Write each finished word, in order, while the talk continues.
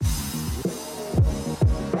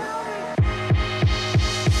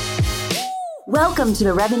Welcome to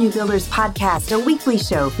the Revenue Builders Podcast, a weekly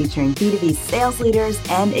show featuring B2B sales leaders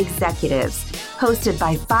and executives. Hosted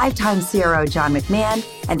by 5-time CRO John McMahon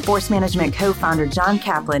and Force Management co-founder John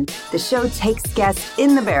Kaplan, the show takes guests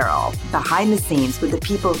in the barrel, behind the scenes with the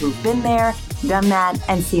people who've been there, done that,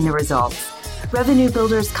 and seen the results. Revenue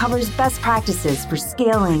Builders covers best practices for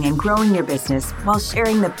scaling and growing your business while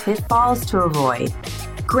sharing the pitfalls to avoid.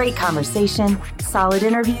 Great conversation, solid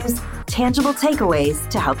interviews, tangible takeaways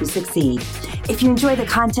to help you succeed. If you enjoy the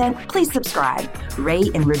content, please subscribe,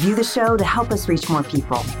 rate, and review the show to help us reach more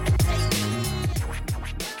people.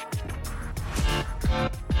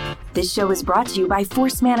 This show is brought to you by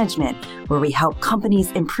Force Management, where we help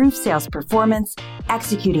companies improve sales performance,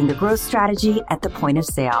 executing the growth strategy at the point of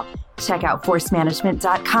sale. Check out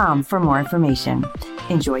forcemanagement.com for more information.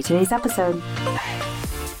 Enjoy today's episode.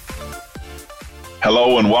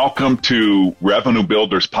 Hello and welcome to Revenue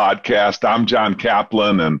Builders Podcast. I'm John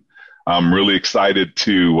Kaplan, and I'm really excited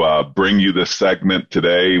to bring you this segment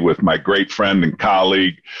today with my great friend and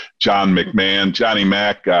colleague, John McMahon. Johnny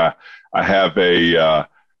Mac, I have a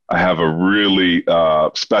really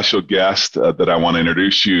special guest that I want to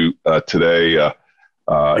introduce you today.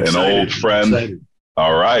 An old friend. Excited.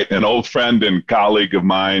 All right, an old friend and colleague of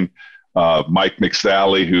mine, Mike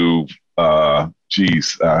McSally, who I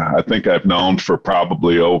think I've known for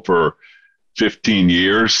probably over 15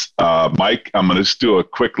 years. Mike, I'm going to just do a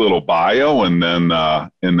quick little bio and then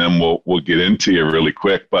we'll get into you really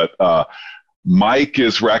quick. But Mike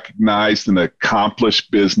is recognized an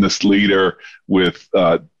accomplished business leader with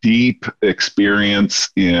deep experience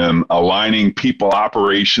in aligning people,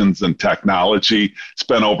 operations, and technology.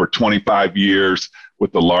 Spent over 25 years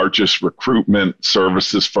with the largest recruitment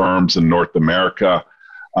services firms in North America.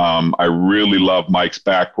 I really love Mike's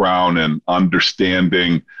background and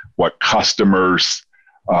understanding what customers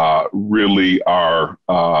really are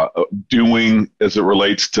doing as it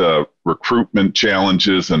relates to recruitment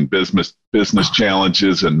challenges and business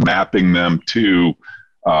challenges and mapping them to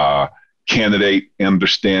candidate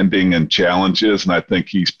understanding and challenges. And I think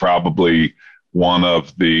he's probably one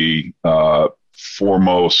of the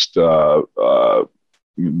foremost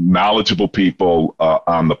knowledgeable people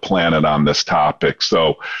on the planet on this topic.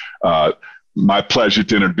 So my pleasure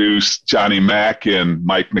to introduce Johnny Mac and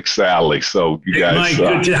Mike McSally. So you guys, Mike,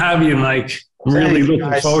 good to have you, Mike. I'm really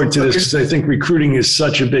looking forward to this because I think recruiting is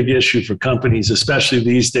such a big issue for companies, especially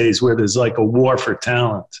these days where there's like a war for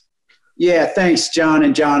talent. Yeah, thanks, John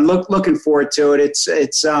and John. Looking forward to it. It's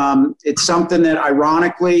something that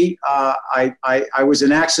ironically, I was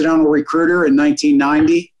an accidental recruiter in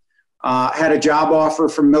 1990. Had a job offer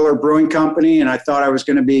from Miller Brewing Company, and I thought I was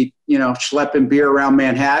going to be, schlepping beer around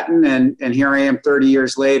Manhattan. And here I am 30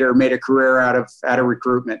 years later, made a career out of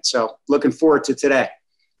recruitment. So looking forward to today.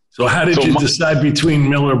 So how did you decide between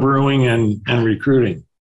Miller Brewing and recruiting?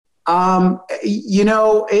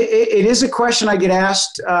 It is a question I get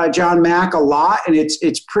asked, John Mac, a lot, and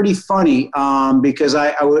it's pretty funny because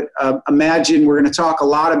I would imagine we're going to talk a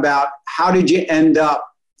lot about how did you end up,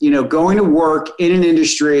 going to work in an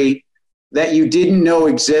industry that you didn't know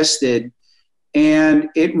existed. And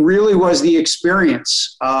it really was the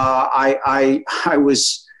experience. I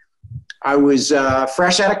was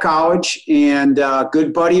fresh out of college, and a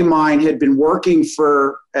good buddy of mine had been working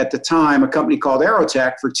for, at the time, a company called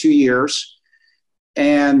Aerotech for 2 years.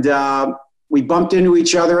 And we bumped into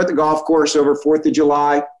each other at the golf course over 4th of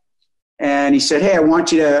July. And he said, "Hey, I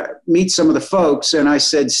want you to meet some of the folks." And I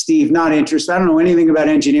said, "Steve, not interested. I don't know anything about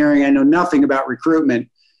engineering. I know nothing about recruitment."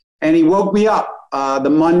 And he woke me up the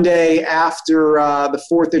Monday after the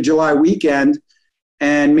 4th of July weekend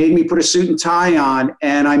and made me put a suit and tie on.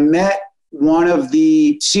 And I met one of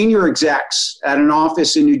the senior execs at an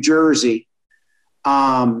office in New Jersey.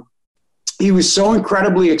 He was so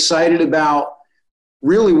incredibly excited about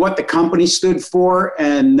really what the company stood for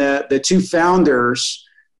and the two founders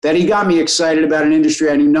that he got me excited about an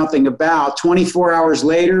industry I knew nothing about. 24 hours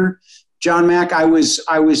later, John Mac, I was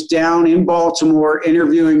down in Baltimore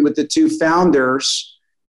interviewing with the two founders,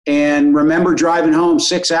 and remember driving home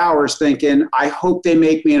 6 hours thinking, I hope they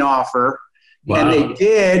make me an offer. Wow. And they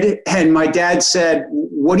did. And my dad said,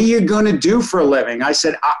 "What are you going to do for a living?" I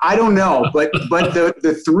said, I don't know, but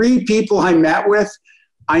the three people I met with,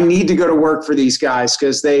 I need to go to work for these guys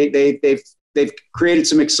because they've created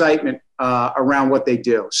some excitement around what they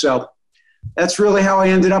do. So that's really how I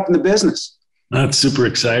ended up in the business. That's super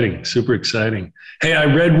exciting. Super exciting. Hey, I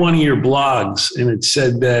read one of your blogs and it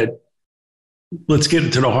said that, let's get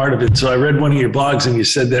into the heart of it. So I read one of your blogs and you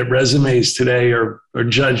said that resumes today are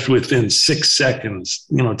judged within 6 seconds.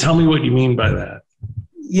 Tell me what you mean by that.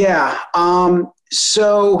 Yeah. I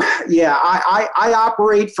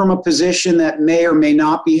operate from a position that may or may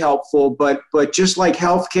not be helpful, but just like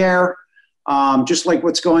healthcare, just like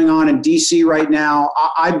what's going on in DC right now,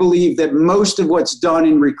 I believe that most of what's done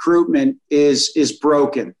in recruitment is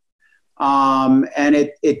broken. And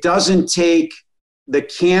it doesn't take the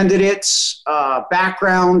candidate's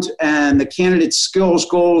background and the candidate's skills,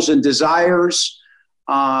 goals, and desires,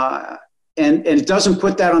 and it doesn't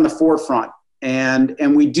put that on the forefront.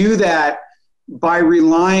 And we do that by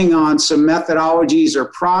relying on some methodologies or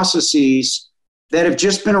processes that have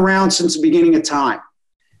just been around since the beginning of time.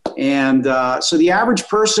 And so the average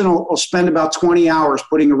person will spend about 20 hours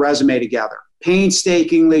putting a resume together,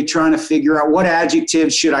 painstakingly trying to figure out what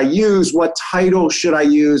adjectives should I use, what title should I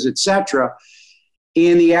use, etc.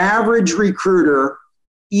 And the average recruiter,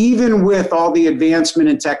 even with all the advancement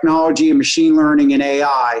in technology and machine learning and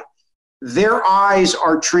AI, their eyes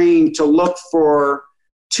are trained to look for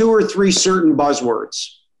 2 or 3 certain buzzwords.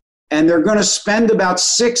 And they're going to spend about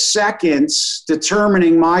 6 seconds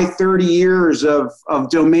determining my 30 years of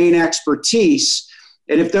domain expertise.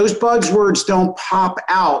 And if those buzzwords don't pop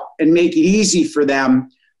out and make it easy for them,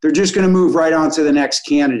 they're just going to move right on to the next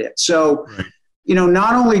candidate. So,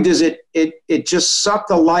 not only does it just suck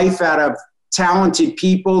the life out of talented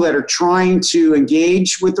people that are trying to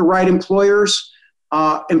engage with the right employers,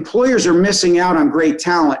 employers are missing out on great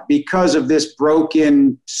talent because of this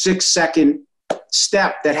broken 6-second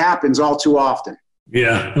step that happens all too often.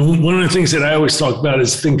 Yeah. And one of the things that I always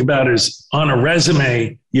think about is on a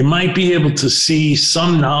resume, you might be able to see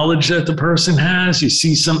some knowledge that the person has. You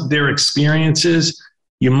see their experiences.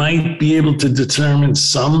 You might be able to determine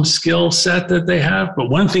some skill set that they have. But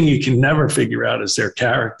one thing you can never figure out is their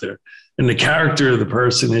character. And the character of the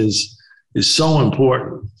person is so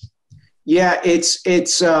important. Yeah, it's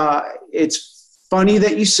funny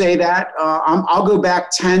that you say that. I'll go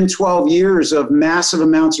back 10, 12 years of massive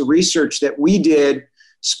amounts of research that we did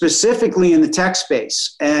specifically in the tech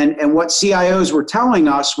space. And what CIOs were telling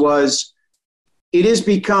us was it is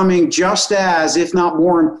becoming just as, if not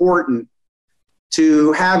more important,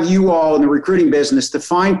 to have you all in the recruiting business to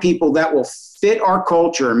find people that will fit our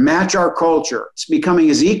culture, match our culture. It's becoming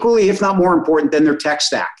as equally, if not more important, than their tech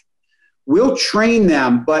stack. We'll train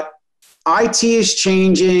them, but IT is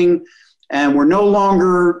changing, and we're no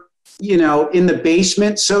longer, in the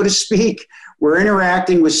basement, so to speak. We're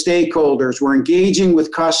interacting with stakeholders. We're engaging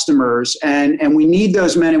with customers, and we need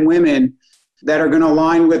those men and women that are going to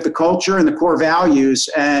align with the culture and the core values.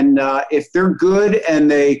 And if they're good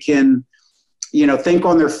and they can, think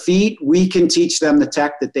on their feet, we can teach them the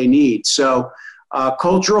tech that they need. So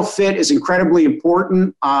cultural fit is incredibly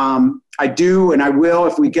important. I do, and I will,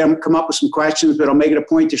 if we come up with some questions, but I'll make it a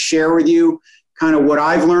point to share with you kind of what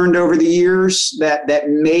I've learned over the years that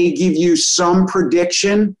may give you some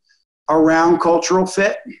prediction around cultural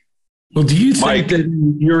fit. Well, do you think that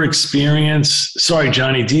in your experience, sorry,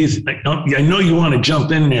 Johnny, I know you want to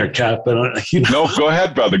jump in there, Cap, but No, go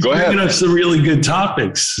ahead, brother. Go ahead. That's some really good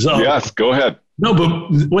topics. So, yes, go ahead. No,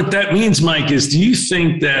 but what that means, Mike, is do you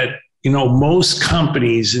think that, most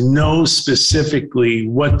companies know specifically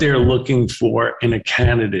what they're looking for in a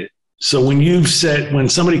candidate? So when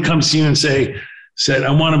somebody comes to you and said,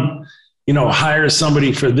 I want to, hire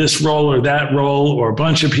somebody for this role or that role, or a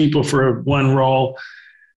bunch of people for one role,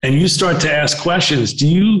 and you start to ask questions, do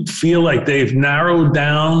you feel like they've narrowed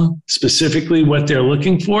down specifically what they're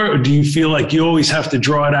looking for? Or do you feel like you always have to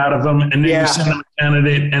draw it out of them and then you send them a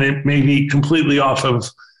candidate and it may be completely off of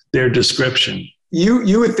their description?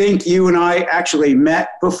 You would think you and I actually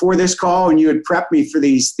met before this call and you had prepped me for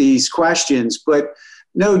these questions, but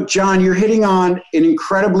no, John, you're hitting on an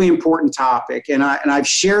incredibly important topic. And I've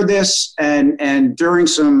shared this and during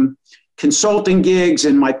some consulting gigs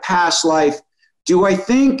in my past life. Do I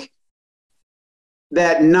think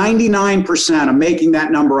that 99%, I'm making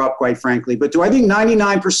that number up quite frankly, but do I think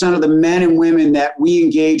 99% of the men and women that we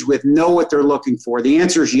engage with know what they're looking for? The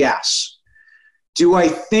answer is yes. Do I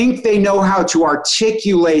think they know how to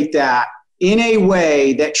articulate that in a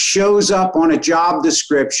way that shows up on a job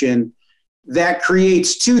description that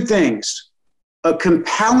creates 2 things? A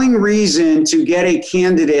compelling reason to get a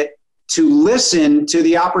candidate to listen to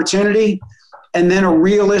the opportunity, and then a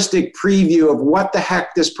realistic preview of what the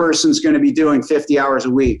heck this person's going to be doing 50 hours a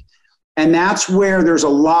week. And that's where there's a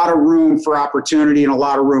lot of room for opportunity and a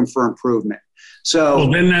lot of room for improvement. So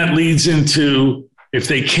then that leads into, if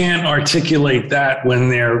they can't articulate that when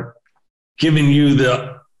they're giving you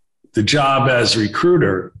the job as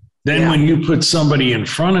recruiter, then when you put somebody in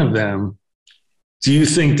front of them, do you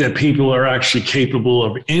think that people are actually capable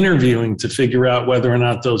of interviewing to figure out whether or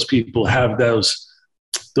not those people have those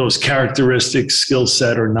those characteristics, skill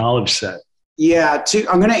set, or knowledge set? Yeah,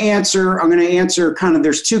 I'm going to answer kind of,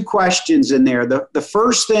 there's two questions in there. The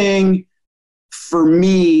first thing for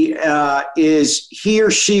me is he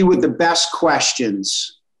or she with the best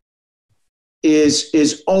questions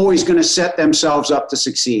is always going to set themselves up to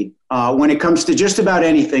succeed when it comes to just about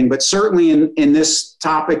anything, but certainly in this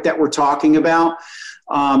topic that we're talking about.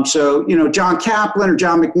 So, John Kaplan or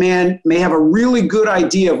John McMahon may have a really good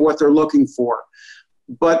idea of what they're looking for.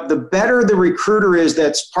 But the better the recruiter is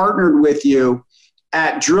that's partnered with you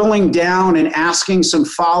at drilling down and asking some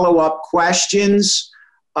follow-up questions,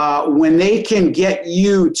 when they can get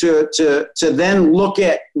you to then look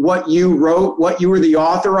at what you wrote, what you were the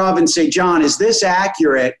author of, and say, John, is this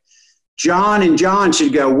accurate? John and John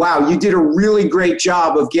should go, wow, you did a really great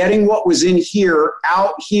job of getting what was in here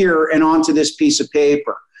out here and onto this piece of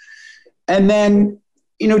paper. And then,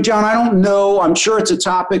 John, I don't know, I'm sure it's a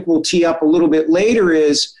topic we'll tee up a little bit later,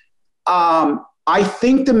 is I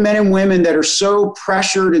think the men and women that are so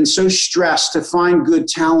pressured and so stressed to find good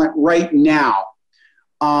talent right now,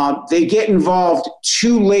 they get involved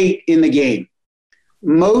too late in the game.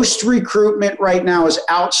 Most recruitment right now is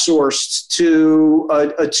outsourced to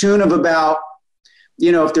a tune of about,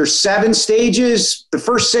 if there's 7 stages, the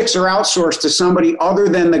first 6 are outsourced to somebody other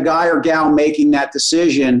than the guy or gal making that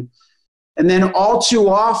decision. And then all too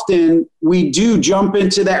often, we do jump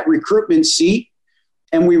into that recruitment seat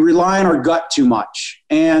and we rely on our gut too much.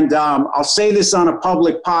 And I'll say this on a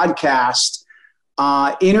public podcast,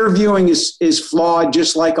 interviewing is flawed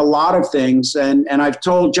just like a lot of things. And I've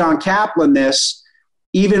told John Kaplan this,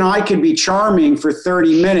 even I could be charming for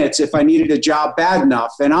 30 minutes if I needed a job bad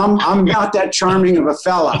enough. And I'm not that charming of a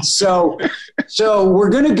fella. So we're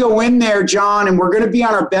going to go in there, John, and we're going to be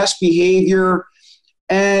on our best behavior.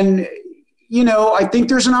 And I think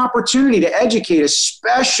there's an opportunity to educate,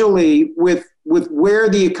 especially with where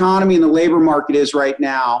the economy and the labor market is right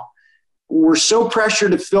now. We're so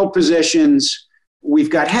pressured to fill positions.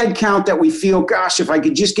 We've got headcount that we feel, gosh, if I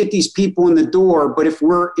could just get these people in the door. But if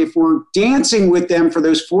we're dancing with them for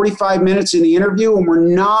those 45 minutes in the interview and we're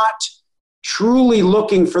not truly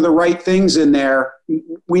looking for the right things in there,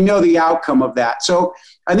 we know the outcome of that. So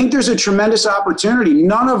I think there's a tremendous opportunity.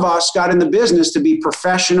 None of us got in the business to be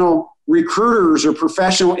professional recruiters or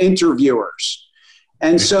professional interviewers.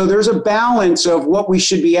 And so there's a balance of what we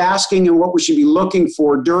should be asking and what we should be looking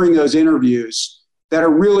for during those interviews that are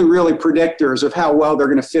really, really predictors of how well they're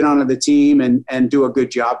going to fit onto the team and do a good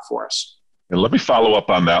job for us. And let me follow up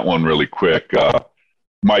on that one really quick.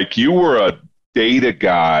 Mike, you were a data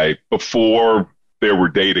guy before there were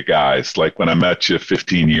data guys, like when I met you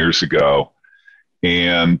 15 years ago.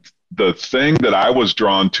 And the thing that I was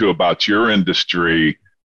drawn to about your industry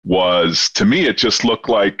was, to me, it just looked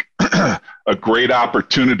like a great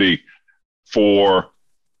opportunity for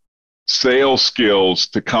sales skills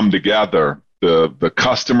to come together. The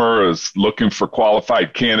customer is looking for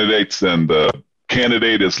qualified candidates, and the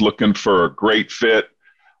candidate is looking for a great fit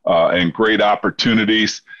and great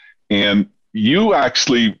opportunities. And you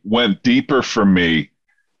actually went deeper for me.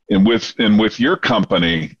 And with your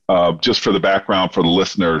company, just for the background for the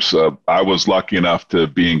listeners, I was lucky enough to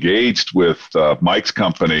be engaged with Mike's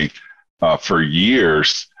company for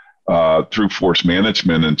years through Force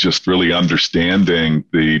Management, and just really understanding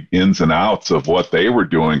the ins and outs of what they were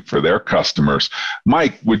doing for their customers.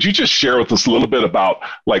 Mike, would you just share with us a little bit about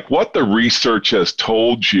like what the research has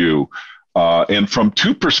told you, and from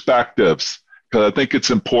 2 perspectives, because I think it's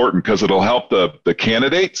important because it'll help the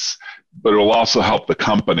candidates, but it'll also help the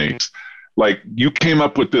companies. Like, you came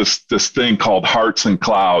up with this thing called Hearts and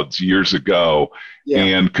Clouds years ago. Yeah.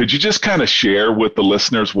 And could you just kind of share with the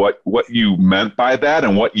listeners what you meant by that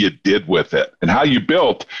and what you did with it and how you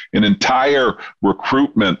built an entire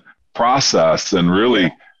recruitment process and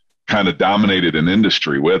really kind of dominated an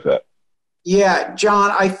industry with it? Yeah,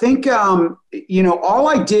 John, I think, all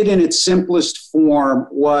I did in its simplest form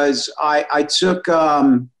was I took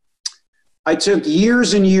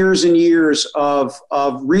years and years and years of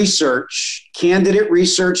research, candidate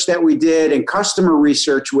research that we did and customer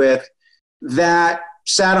research with that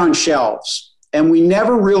sat on shelves, and we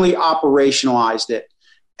never really operationalized it.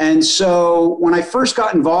 And so when I first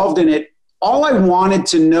got involved in it, all I wanted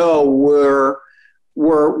to know were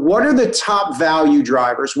what are the top value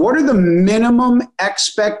drivers? What are the minimum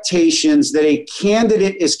expectations that a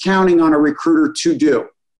candidate is counting on a recruiter to do?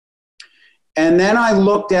 And then I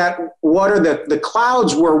looked at what are the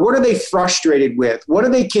clouds were, what are they frustrated with? What do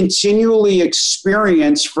they continually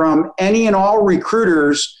experience from any and all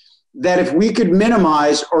recruiters that if we could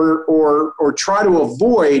minimize or try to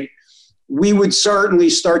avoid, we would certainly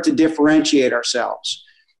start to differentiate ourselves.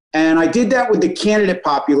 And I did that with the candidate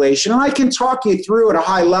population. And I can talk you through at a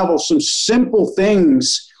high level some simple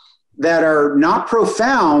things that are not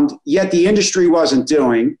profound, yet the industry wasn't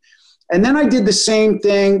doing. And then I did the same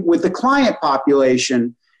thing with the client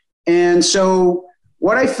population. And so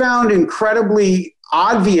what I found incredibly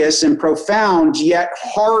obvious and profound, yet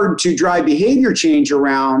hard to drive behavior change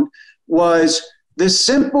around, was the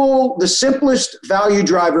simplest value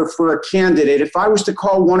driver for a candidate. If I was to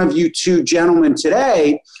call one of you two gentlemen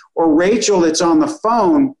today, or Rachel that's on the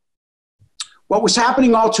phone, what was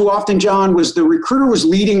happening all too often, John, was the recruiter was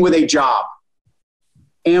leading with a job.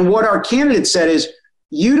 And what our candidate said is,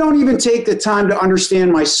 you don't even take the time to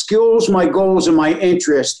understand my skills, my goals, and my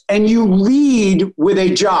interests, and you lead with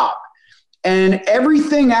a job. And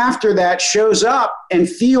everything after that shows up and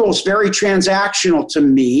feels very transactional to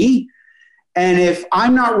me. And if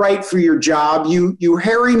I'm not right for your job, you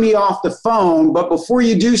harry me off the phone, but before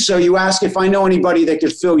you do so, you ask if I know anybody that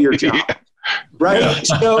could fill your job. Right?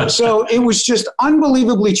 Yeah. So it was just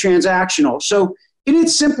unbelievably transactional. So in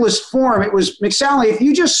its simplest form, it was, McSally, if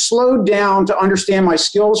you just slowed down to understand my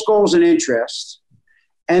skills, goals, and interests,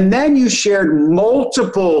 and then you shared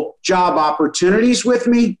multiple job opportunities with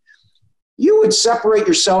me, you would separate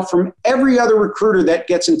yourself from every other recruiter that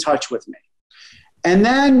gets in touch with me. And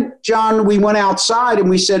then, John, we went outside and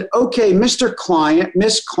we said, okay, Mr. Client,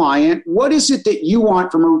 Miss Client, what is it that you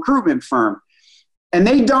want from a recruitment firm? And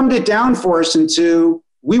they dumbed it down for us into,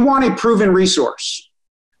 we want a proven resource.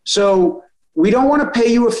 So we don't want to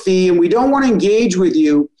pay you a fee and we don't want to engage with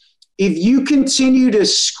you if you continue to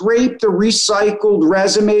scrape the recycled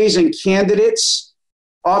resumes and candidates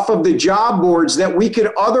off of the job boards that we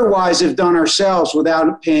could otherwise have done ourselves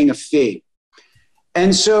without paying a fee.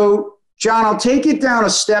 And so, John, I'll take it down a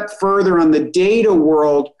step further on the data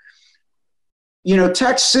world. You know,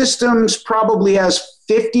 Tech Systems probably has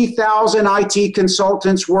 50,000 IT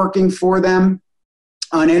consultants working for them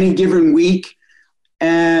on any given week.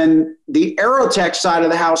 And the Aerotech side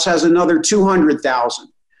of the house has another 200,000.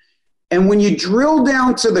 And when you drill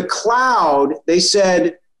down to the cloud, they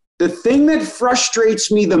said, the thing that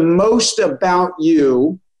frustrates me the most about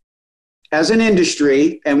you as an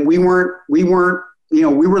industry, and we were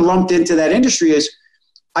lumped into that industry, is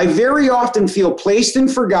I very often feel placed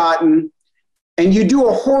and forgotten, and you do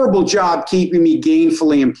a horrible job keeping me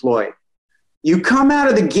gainfully employed. You come out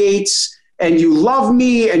of the gates and you love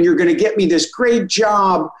me and you're going to get me this great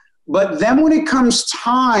job. But then when it comes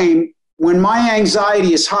time, when my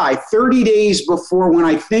anxiety is high, 30 days before when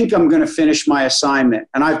I think I'm going to finish my assignment,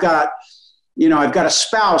 and I've got a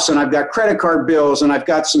spouse and I've got credit card bills and I've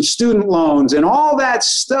got some student loans and all that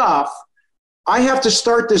stuff, I have to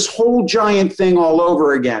start this whole giant thing all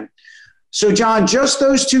over again. So, John, just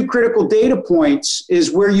those two critical data points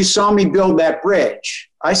is where you saw me build that bridge.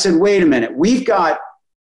 I said, wait a minute, we've got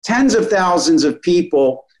tens of thousands of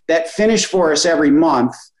people that finish for us every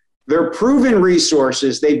month. They're proven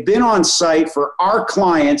resources. They've been on site for our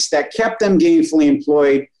clients that kept them gainfully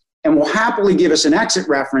employed and will happily give us an exit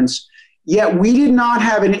reference. Yet we did not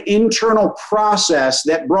have an internal process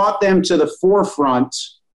that brought them to the forefront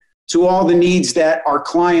to all the needs that our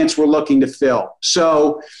clients were looking to fill.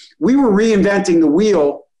 So we were reinventing the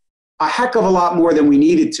wheel a heck of a lot more than we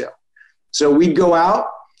needed to. So we'd go out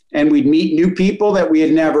and we'd meet new people that we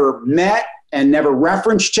had never met and never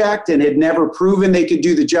reference checked and had never proven they could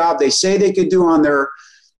do the job they say they could do on their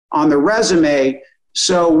resume.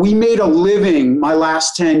 So we made a living my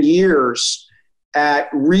last 10 years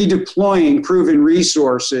at redeploying proven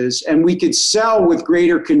resources, and we could sell with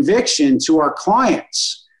greater conviction to our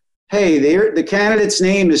clients. Hey, the candidate's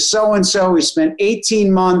name is so-and-so. He spent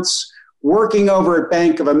 18 months working over at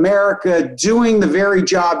Bank of America, doing the very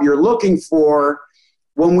job you're looking for.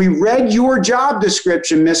 When we read your job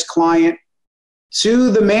description, Miss Client,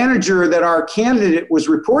 to the manager that our candidate was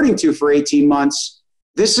reporting to for 18 months,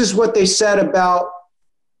 this is what they said about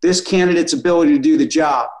this candidate's ability to do the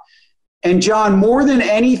job. And John, more than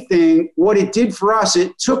anything, what it did for us,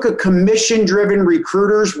 it took a commission-driven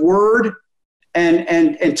recruiter's word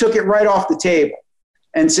and took it right off the table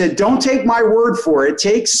and said, don't take my word for it.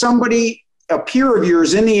 Take somebody, a peer of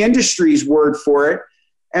yours in the industry's word for it.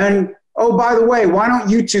 And, oh, by the way, why don't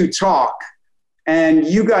you two talk? And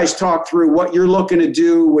you guys talk through what you're looking to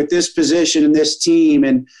do with this position and this team.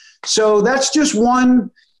 And so that's just one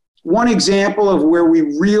example of where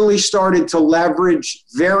we really started to leverage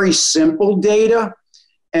very simple data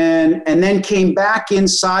and then came back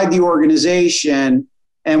inside the organization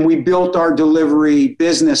and we built our delivery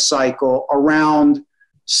business cycle around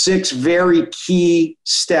 6 very key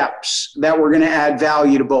steps that were going to add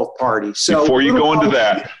value to both parties. So before you go into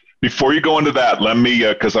that, Before you go into that, let me,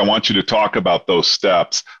 because I want you to talk about those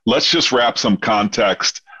steps, let's just wrap some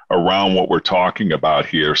context around what we're talking about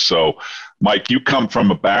here. So, Mike, you come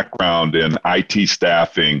from a background in IT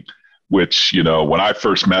staffing, which, when I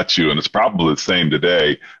first met you, and it's probably the same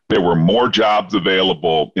today, there were more jobs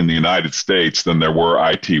available in the United States than there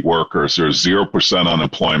were IT workers. There's 0%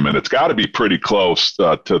 unemployment. It's got to be pretty close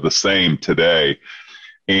to the same today.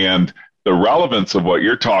 And the relevance of what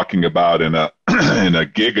you're talking about in a in a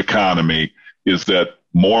gig economy is that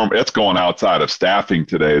it's going outside of staffing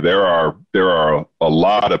today. There are a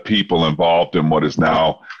lot of people involved in what is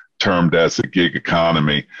now termed as a gig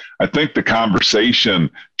economy. I think the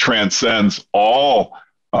conversation transcends all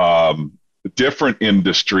different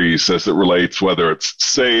industries as it relates, whether it's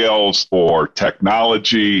sales or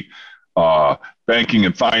technology, banking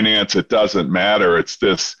and finance. It doesn't matter. It's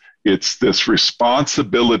this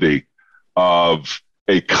responsibility of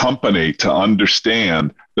a company to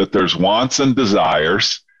understand that there's wants and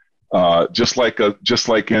desires, just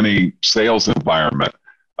like any sales environment.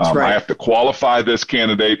 Right. I have to qualify this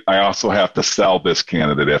candidate. I also have to sell this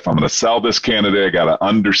candidate. If I'm going to sell this candidate, I got to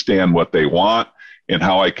understand what they want and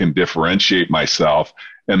how I can differentiate myself.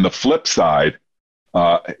 And the flip side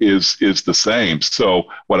is the same. So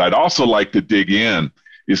what I'd also like to dig in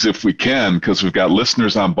is, if we can, because we've got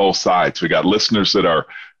listeners on both sides. We got listeners that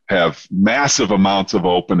have massive amounts of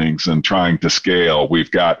openings and trying to scale.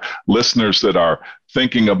 We've got listeners that are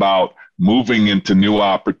thinking about moving into new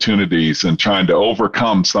opportunities and trying to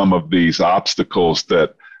overcome some of these obstacles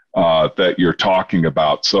that you're talking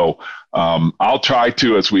about. So I'll try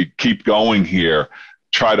to, as we keep going here,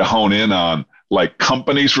 try to hone in on like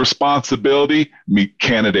company's responsibility meet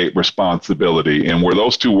candidate responsibility. And where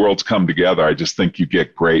those two worlds come together, I just think you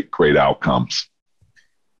get great outcomes.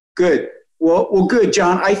 Good. Well, good,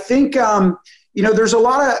 John. I think, there's a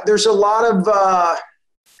lot of,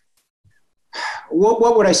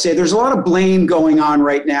 what would I say? There's a lot of blame going on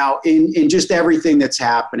right now in just everything that's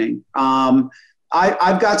happening.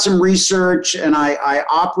 I've got some research, and I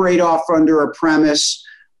operate off under a premise.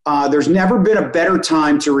 There's never been a better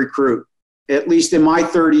time to recruit, at least in my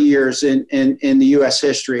 30 years in the U.S.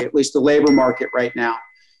 history, at least the labor market right now.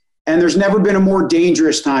 And there's never been a more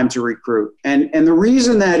dangerous time to recruit. And the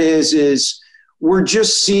reason that is we're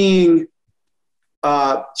just seeing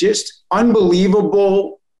just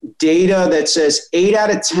unbelievable data that says 8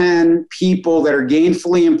 out of 10 people that are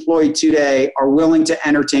gainfully employed today are willing to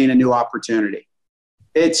entertain a new opportunity.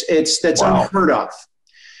 That's wow. Unheard of.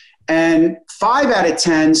 And 5 out of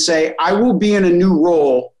 10 say, I will be in a new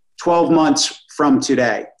role 12 months from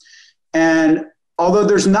today. And although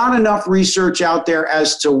there's not enough research out there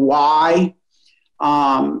as to why,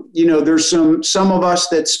 there's some of us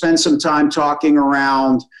that spend some time talking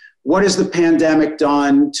around what has the pandemic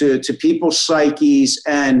done to people's psyches,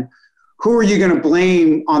 and who are you going to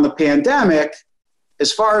blame on the pandemic?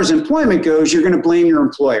 As far as employment goes, you're going to blame your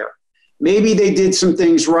employer. Maybe they did some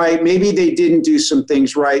things right. Maybe they didn't do some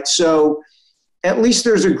things right. So at least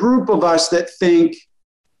there's a group of us that think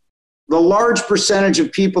the large percentage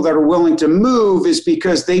of people that are willing to move is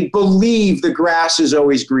because they believe the grass is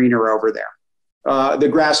always greener over there. The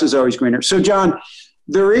grass is always greener. So, John,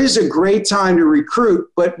 there is a great time to recruit,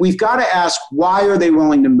 but we've got to ask, why are they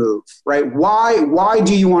willing to move, right? Why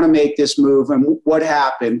do you want to make this move, and what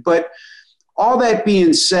happened? But all that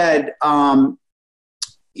being said, I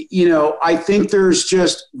think there's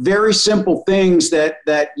just very simple things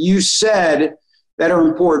that you said that are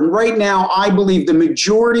important. Right now, I believe the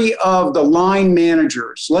majority of the line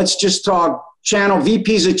managers, let's just talk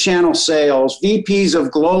VPs of channel sales, VPs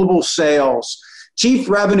of global sales, chief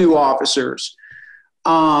revenue officers.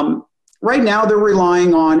 Right now, they're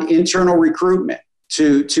relying on internal recruitment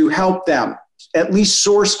to help them at least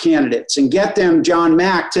source candidates and get them, John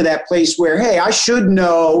Mack, to that place where, hey, I should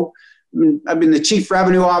know. I've been the chief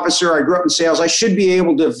revenue officer. I grew up in sales. I should be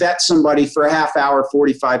able to vet somebody for a half hour,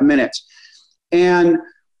 45 minutes. And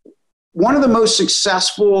one of the most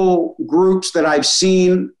successful groups that I've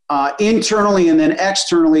seen internally and then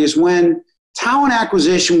externally is when talent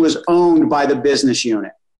acquisition was owned by the business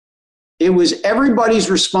unit. It was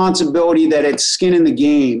everybody's responsibility that had skin in the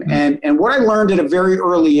game. And what I learned at a very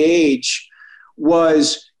early age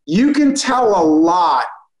was you can tell a lot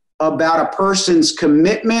about a person's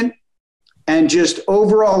commitment and just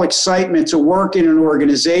overall excitement to work in an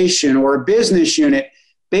organization or a business unit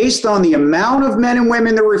based on the amount of men and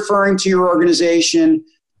women they're referring to your organization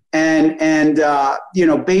and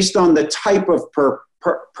based on the type of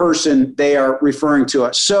person they are referring to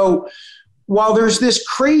us. So while there's this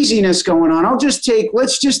craziness going on,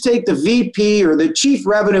 let's just take the VP or the chief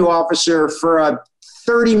revenue officer for a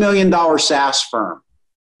 $30 million SaaS firm.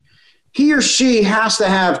 he or she has to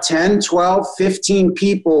have 10, 12, 15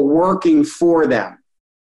 people working for them.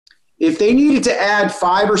 If they needed to add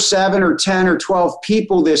 5 or 7 or 10 or 12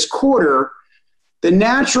 people this quarter, the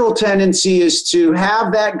natural tendency is to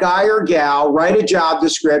have that guy or gal write a job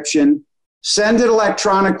description, send it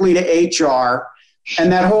electronically to HR,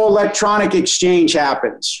 and that whole electronic exchange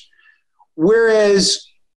happens. Whereas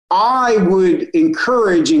I would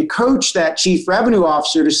encourage and coach that chief revenue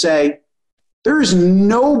officer to say, there is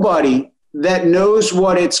nobody that knows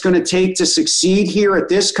what it's going to take to succeed here at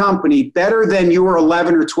this company better than your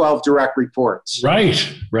 11 or 12 direct reports.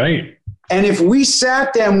 Right, right. And if we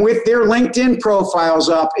sat them with their LinkedIn profiles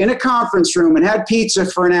up in a conference room and had pizza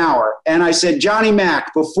for an hour, and I said, Johnny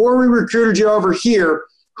Mac, before we recruited you over here,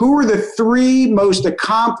 who are the 3 most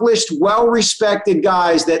accomplished, well-respected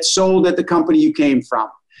guys that sold at the company you came from?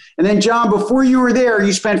 And then, John, before you were there,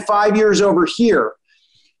 you spent 5 years over here.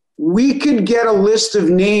 We could get a list of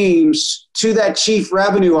names to that chief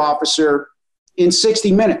revenue officer in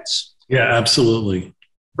 60 minutes. Yeah, absolutely.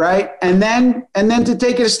 Right. And then to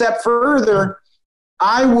take it a step further,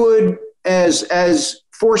 I would, as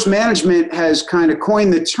force management has kind of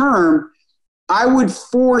coined the term, I would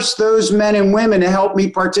force those men and women to help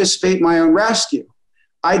me participate in my own rescue.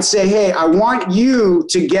 I'd say, hey, I want you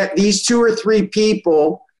to get these 2 or 3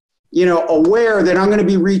 people, aware that I'm going to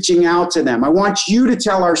be reaching out to them. I want you to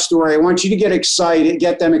tell our story. I want you to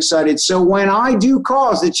get them excited. So when I do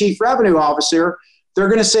call as the chief revenue officer, they're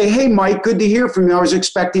going to say, hey, Mike, good to hear from you. I was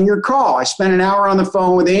expecting your call. I spent an hour on the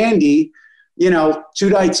phone with Andy, 2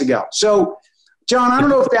 nights ago. So, John, I don't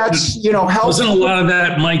know if that's, helpful. Doesn't a lot of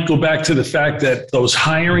that, Mike, go back to the fact that those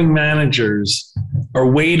hiring managers are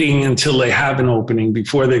waiting until they have an opening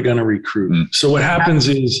before they're going to recruit? Mm-hmm. So what happens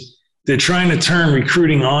is they're trying to turn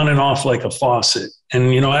recruiting on and off like a faucet.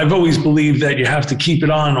 And, I've always believed that you have to keep it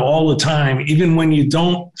on all the time, even when you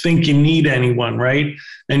don't think you need anyone, right?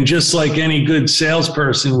 And just like any good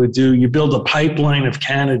salesperson would do, you build a pipeline of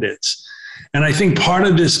candidates. And I think part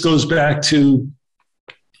of this goes back to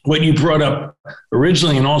what you brought up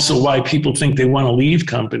originally, and also why people think they want to leave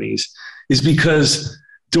companies, is because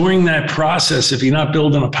during that process, if you're not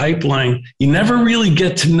building a pipeline, you never really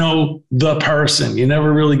get to know the person. You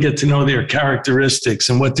never really get to know their characteristics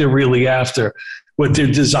and what they're really after, what their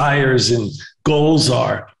desires and goals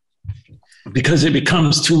are, because it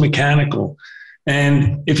becomes too mechanical.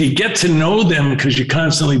 And if you get to know them because you're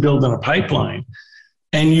constantly building a pipeline,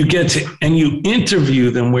 and you interview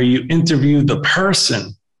them where you interview the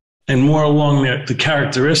person and more along the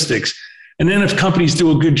characteristics. And then if companies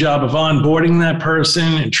do a good job of onboarding that person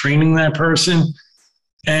and training that person,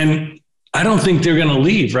 and I don't think they're going to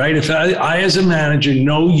leave, right? If I, as a manager,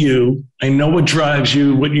 know you, I know what drives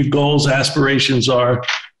you, what your goals, aspirations are.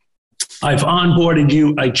 I've onboarded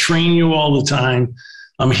you. I train you all the time.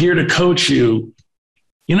 I'm here to coach you.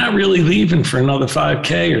 You're not really leaving for another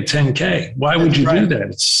 5K or 10K. Why would you do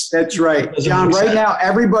that? That's right. John, right now,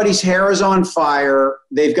 everybody's hair is on fire.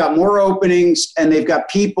 They've got more openings and they've got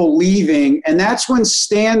people leaving. And that's when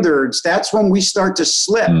that's when we start to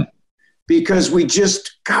slip because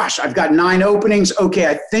I've got 9 openings. Okay,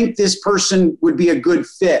 I think this person would be a good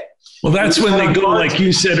fit. Well, that's when they go, like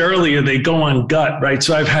you said earlier, they go on gut, right?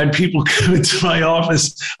 So I've had people come into my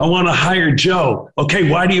office. I want to hire Joe. Okay,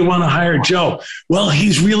 why do you want to hire Joe? Well,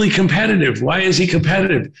 he's really competitive. Why is he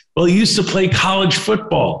competitive? Well, he used to play college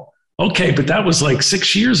football. Okay, but that was like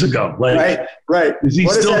 6 years ago. Like, right. Is he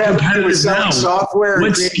still competitive now? Software.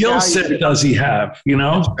 What skill set does he have?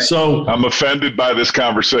 Right. So I'm offended by this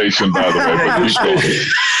conversation, by the way.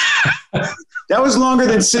 That was longer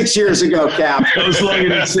than 6 years ago, Cap. That was longer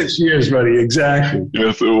than 6 years, buddy. Exactly.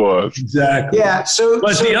 Yes, it was. Exactly. Yeah.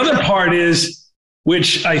 But the other part is,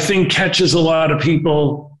 which I think catches a lot of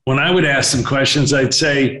people, when I would ask them questions, I'd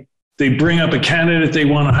say, they bring up a candidate they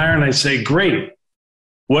want to hire, and I'd say, great.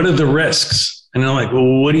 What are the risks? And they're like,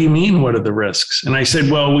 well, what do you mean, what are the risks? And I said,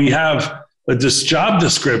 well, we have this job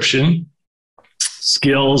description,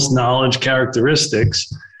 skills, knowledge, characteristics.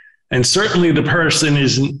 And certainly the person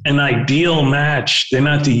is an ideal match. They're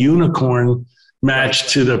not the unicorn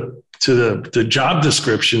match to the job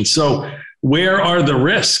description. So where are the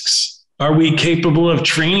risks? Are we capable of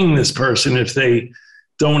training this person if they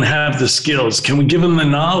don't have the skills? Can we give them the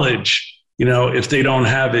knowledge, if they don't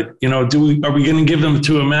have it? Are we going to give them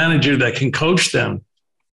to a manager that can coach them?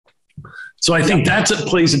 So I think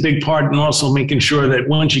plays a big part in also making sure that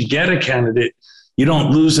once you get a candidate, you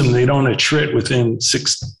don't lose them. They don't attrit within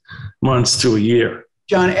 6 months to a year.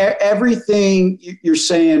 John, everything you're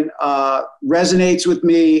saying resonates with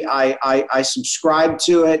me. I subscribe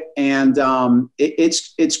to it, and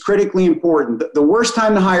it's critically important. The worst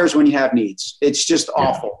time to hire is when you have needs. It's just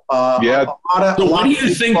awful. So what do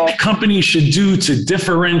you think companies should do to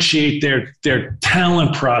differentiate their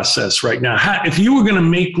talent process right now? If you were going to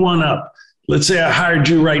make one up, let's say I hired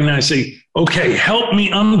you right now, I say, okay, help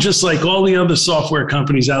me. I'm just like all the other software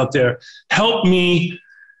companies out there. Help me.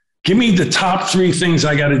 Give me the top 3 things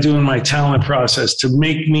I got to do in my talent process to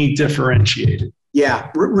make me differentiated.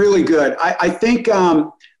 Yeah, really good. I think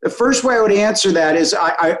the first way I would answer that is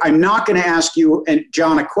I'm not going to ask you, and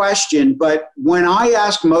John, a question, but when I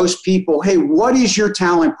ask most people, hey, what is your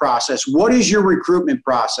talent process? What is your recruitment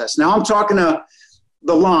process? Now I'm talking to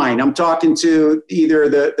the line. I'm talking to either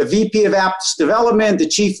the VP of Apps Development, the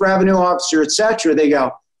Chief Revenue Officer, et cetera. They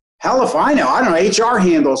go, hell if I know. I don't know. HR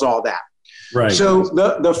handles all that. Right. So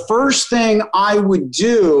the first thing I would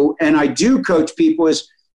do, and I do coach people, is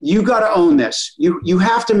you got to own this. You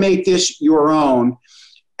have to make this your own,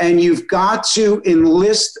 and you've got to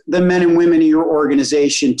enlist the men and women in your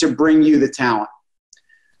organization to bring you the talent.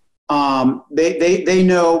 They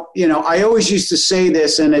know, I always used to say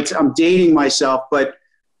this, and I'm dating myself, but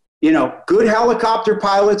good helicopter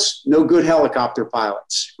pilots, no good helicopter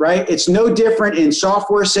pilots, right? It's no different in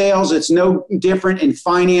software sales. It's no different in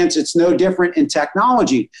finance. It's no different in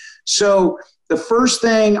technology. So the first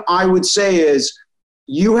thing I would say is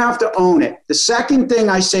you have to own it. The second thing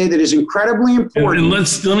I say that is incredibly important. And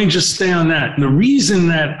let me just stay on that. The reason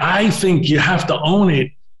that I think you have to own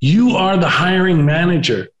it, you are the hiring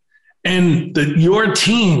manager, and your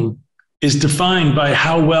team is defined by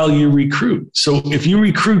how well you recruit. So if you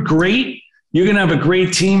recruit great, you're going to have a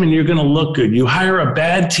great team and you're going to look good. You hire a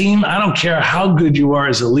bad team, I don't care how good you are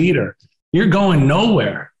as a leader, you're going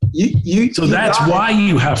nowhere. So that's why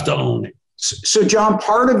you have to own it. So John,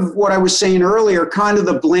 part of what I was saying earlier, kind of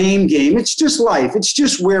the blame game, it's just life. It's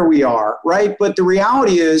just where we are, right? But the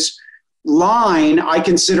reality is I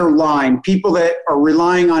consider line, people that are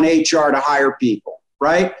relying on HR to hire people,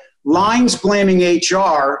 right? Line's blaming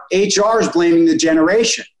HR. HR is blaming the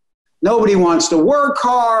generation. Nobody wants to work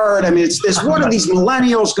hard. I mean, it's this, what are these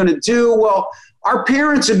millennials going to do? Well, our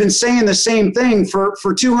parents have been saying the same thing for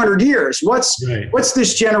 200 years. What's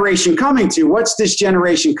this generation coming to? What's this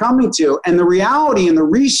generation coming to? And the reality and the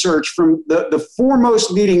research from the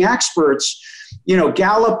foremost leading experts,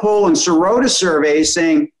 Gallup poll and Sirota surveys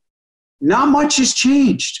saying not much has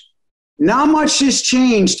changed. Not much has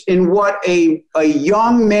changed in what a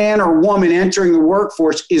young man or woman entering the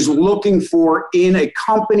workforce is looking for in a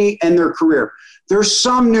company and their career. There's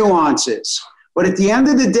some nuances, but at the end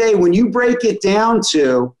of the day, when you break it down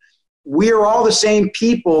to, we are all the same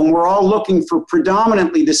people and we're all looking for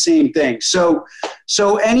predominantly the same thing. So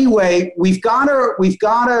anyway, we've got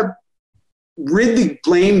to rid the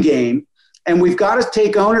blame game, and we've got to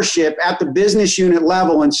take ownership at the business unit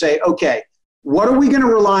level and say, okay, what are we going to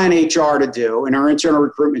rely on HR to do in our internal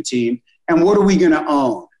recruitment team, and what are we going to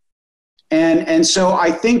own? And so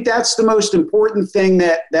I think that's the most important thing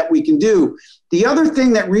that we can do. The other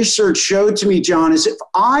thing that research showed to me, John, is if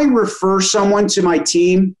I refer someone to my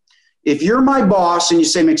team, if you're my boss and you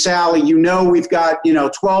say, McSally, we've got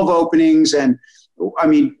 12 openings, and I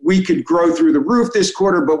mean, we could grow through the roof this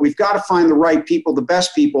quarter, but we've got to find the right people, the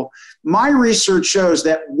best people. My research shows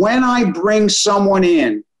that when I bring someone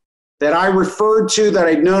in that I referred to, that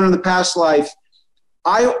I'd known in the past life,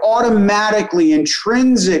 I automatically,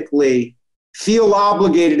 intrinsically feel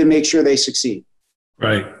obligated to make sure they succeed.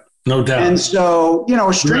 Right. No doubt. And so,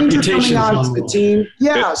 a stranger coming onto the team.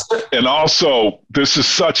 Yeah. And also, this is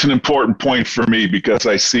such an important point for me because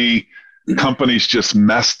I see companies just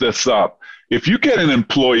mess this up. If you get an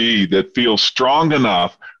employee that feels strong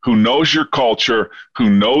enough, who knows your culture, who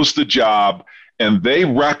knows the job, and they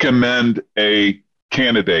recommend a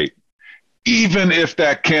candidate, even if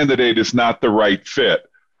that candidate is not the right fit,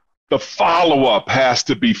 the follow-up has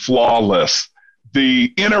to be flawless.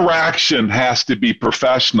 The interaction has to be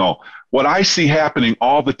professional. What I see happening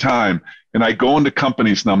all the time, and I go into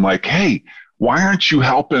companies and I'm like, hey, why aren't you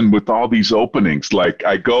helping with all these openings? Like,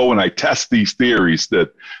 I go and I test these theories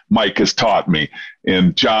that Mike has taught me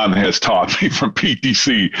and John has taught me from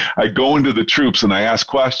PTC. I go into the troops and I ask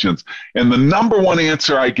questions. And the number one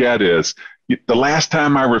answer I get is, the last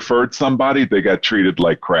time I referred somebody, they got treated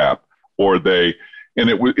like crap,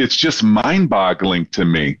 it's just mind-boggling to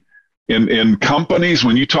me. In companies,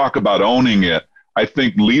 when you talk about owning it, I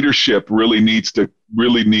think leadership really needs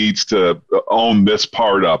to own this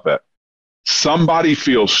part of it. Somebody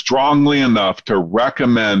feels strongly enough to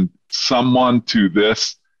recommend someone to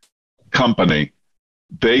this company,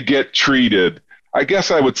 they get treated I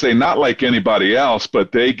guess I would say not like anybody else,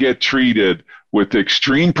 but they get treated with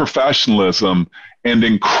extreme professionalism and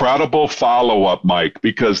incredible follow-up, Mike,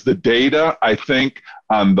 because the data, I think,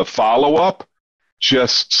 on the follow-up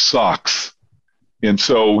just sucks. And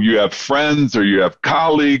so you have friends or you have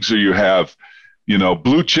colleagues or you have,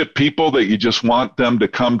 blue chip people that you just want them to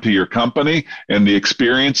come to your company and the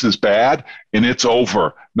experience is bad and it's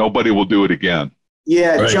over. Nobody will do it again.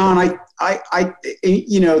 Yeah, right. John, I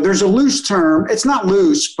there's a loose term. It's not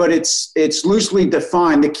loose, but it's loosely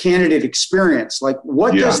defined, the candidate experience. Like,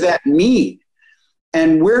 what does that mean?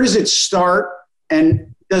 And where does it start?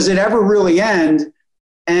 And does it ever really end?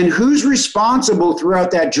 And who's responsible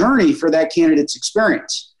throughout that journey for that candidate's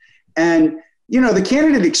experience? And, the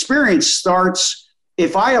candidate experience starts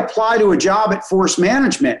if I apply to a job at Force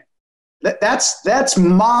Management. That's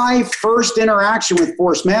my first interaction with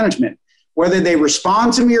Force Management. Whether they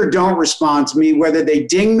respond to me or don't respond to me, whether they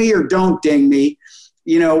ding me or don't ding me,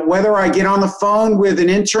 whether I get on the phone with an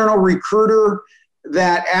internal recruiter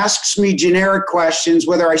that asks me generic questions,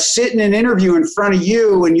 whether I sit in an interview in front of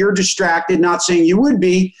you and you're distracted, not saying you would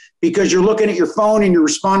be because you're looking at your phone and you're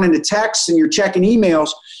responding to texts and you're checking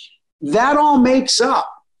emails, that all makes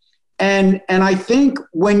up. And I think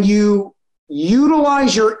when you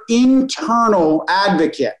utilize your internal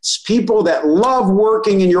advocates, people that love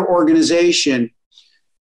working in your organization,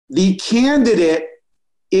 the candidate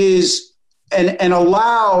is and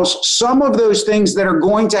allows some of those things that are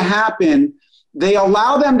going to happen, they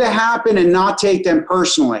allow them to happen and not take them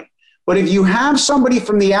personally. But if you have somebody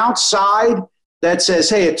from the outside that says,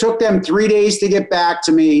 hey, it took them 3 days to get back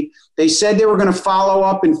to me. They said they were going to follow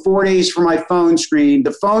up in 4 days for my phone screen.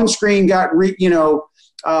 The phone screen got,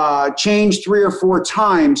 changed 3 or 4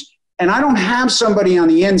 times, and I don't have somebody on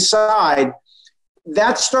the inside,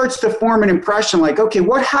 that starts to form an impression like, okay,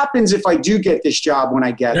 what happens if I do get this job when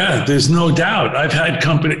I get it? Yeah, there's no doubt. I've had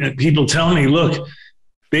people tell me, look,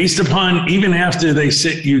 based upon even after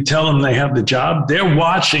you tell them they have the job, they're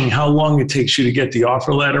watching how long it takes you to get the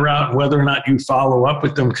offer letter out and whether or not you follow up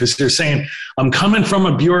with them because they're saying, I'm coming from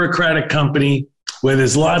a bureaucratic company where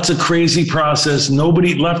there's lots of crazy process.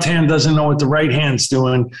 Left hand doesn't know what the right hand's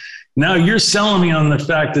doing. Now you're selling me on the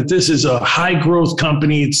fact that this is a high growth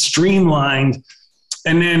company. It's streamlined.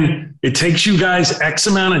 And then it takes you guys X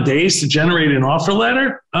amount of days to generate an offer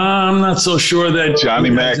letter. I'm not so sure that Johnny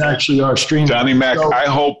Mac actually are streamlined. Johnny Mac, I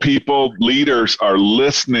hope leaders are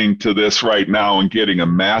listening to this right now and getting a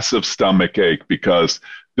massive stomach ache because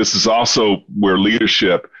this is also where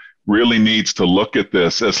leadership really needs to look at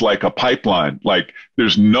this as like a pipeline. Like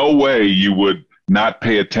there's no way you would not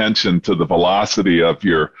pay attention to the velocity of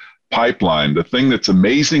your pipeline. The thing that's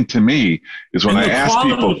amazing to me is when I ask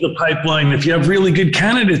people, the pipeline, if you have really good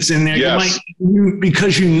candidates in there, yes.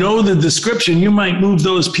 because you know the description, you might move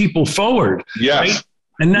those people forward. Yes. Right?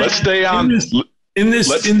 And let's stay on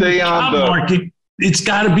the job market. It's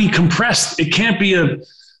got to be compressed. It can't be an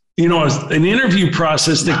interview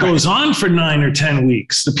process that goes on for 9 or 10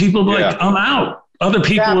 weeks. The people are like, I'm out. Other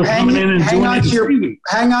people are coming in and doing it in 3 weeks.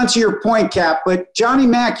 Hang on to your point, Cap. But Johnny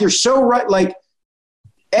Mac, you're so right. Like,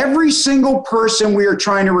 every single person we are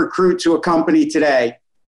trying to recruit to a company today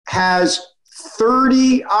has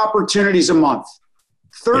 30 opportunities a month.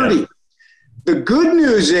 30. Yeah. The good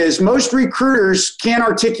news is most recruiters can't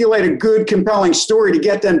articulate a good, compelling story to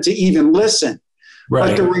get them to even listen.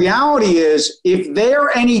 Right. But the reality is, if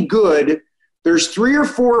they're any good, there's 3 or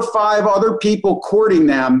 4 or 5 other people courting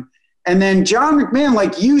them. And then John McMahon,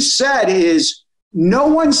 like you said, is no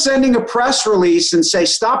one's sending a press release and say,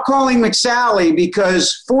 stop calling McSally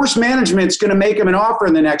because Force Management's going to make him an offer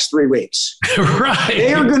in the next 3 weeks. Right.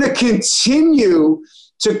 They are going to continue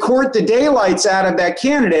to court the daylights out of that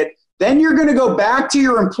candidate. Then you're going to go back to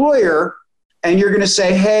your employer and you're going to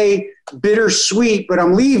say, hey, bittersweet, but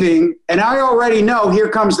I'm leaving. And I already know here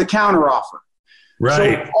comes the counteroffer.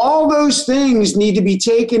 Right. So all those things need to be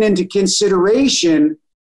taken into consideration.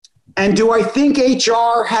 And do I think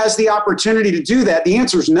HR has the opportunity to do that? The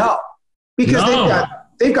answer is no. Because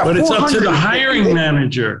they've got but it's up to the hiring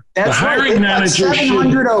manager. That's the hiring manager got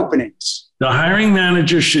 700 openings. The hiring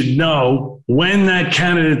manager should know when that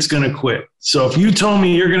candidate's going to quit. So if you told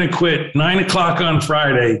me you're going to quit 9 o'clock on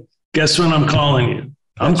Friday, guess when I'm calling you?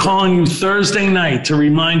 I'm calling you Thursday night to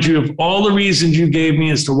remind you of all the reasons you gave me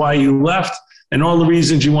as to why you left and all the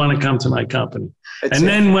reasons you want to come to my company.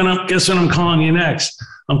 Then guess when I'm calling you next?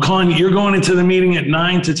 I'm calling you. You're going into the meeting at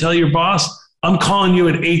 9 to tell your boss. I'm calling you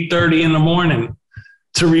at 8:30 in the morning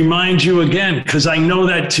to remind you again, because I know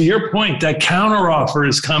that, to your point, that counteroffer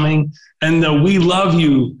is coming and the "we love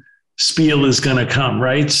you" spiel is going to come,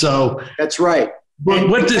 right? So that's right. But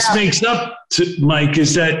what this makes up to, Mike,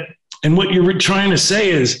 is that And what you're trying to say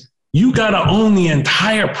is you got to own the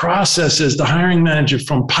entire process as the hiring manager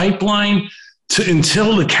from pipeline to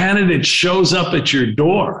until the candidate shows up at your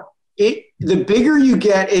door. The bigger you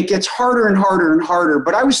get, it gets harder and harder and harder.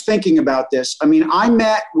 But I was thinking about this. I mean,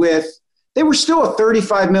 they were still a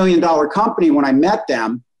 $35 million company when I met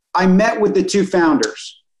them. I met with the two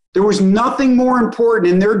founders. There was nothing more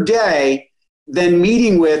important in their day than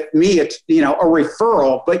meeting with me. It's, a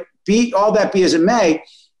referral, but all that be as it may,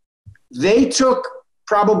 they took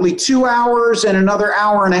probably 2 hours and another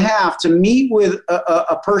hour and a half to meet with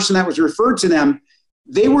a person that was referred to them.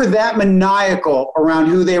 They were that maniacal around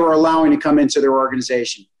who they were allowing to come into their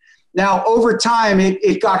organization. Now, over time,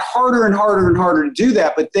 it got harder and harder and harder to do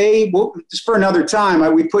that. But just for another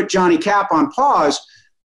time, we put Johnny Cap on pause.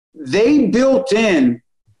 They built in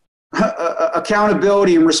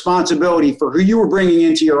accountability and responsibility for who you were bringing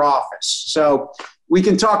into your office. So we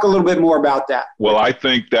can talk a little bit more about that. Well, I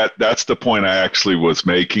think that's the point I actually was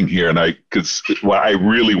making here. And because I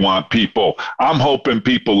really want people, I'm hoping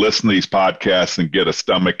people listen to these podcasts and get a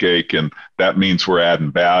stomach ache, and that means we're adding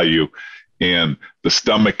value. And the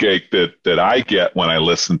stomach ache that I get when I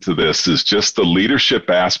listen to this is just the leadership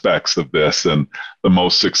aspects of this. And the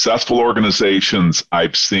most successful organizations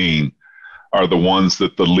I've seen are the ones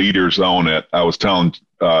that the leaders own it. I was telling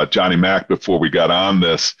Johnny Mac before we got on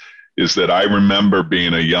this, is that I remember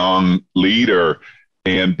being a young leader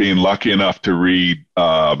and being lucky enough to read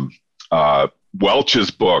Welch's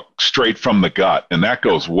book, Straight from the Gut. And that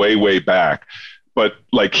goes way, way back. But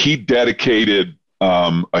like he dedicated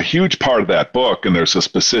a huge part of that book, and there's a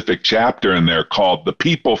specific chapter in there called The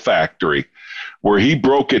People Factory, where he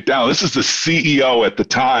broke it down. This is the CEO at the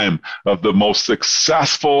time of the most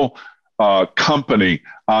successful company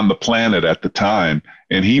on the planet at the time.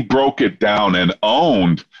 And he broke it down and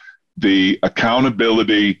owned the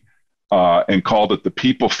accountability and called it the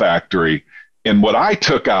People Factory. And what I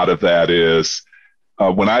took out of that is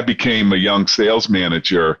when I became a young sales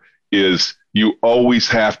manager is you always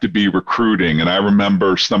have to be recruiting. And I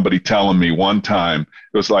remember somebody telling me one time,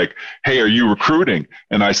 it was like, hey, are you recruiting?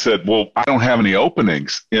 And I said, well, I don't have any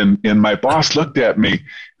openings. And my boss looked at me,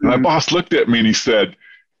 and he said,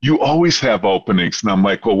 you always have openings. And I'm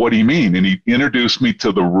like, well, what do you mean? And he introduced me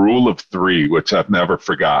to the rule of three, which I've never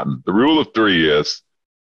forgotten. The rule of three is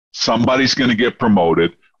somebody's going to get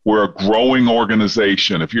promoted. We're a growing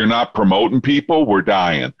organization. If you're not promoting people, we're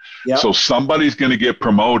dying. Yep. So somebody's going to get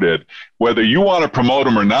promoted, whether you want to promote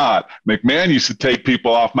them or not. McMahon used to take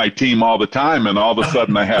people off my team all the time, and all of a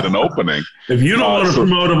sudden I had an opening. If you don't want to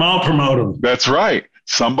promote them, I'll promote them. That's right.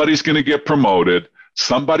 Somebody's going to get promoted.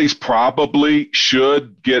 Somebody's probably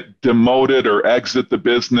should get demoted or exit the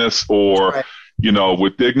business, or, right,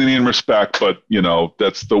 with dignity and respect. But,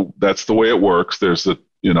 that's the way it works. There's a,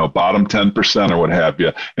 bottom 10% or what have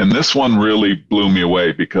you. And this one really blew me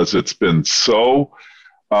away because it's been so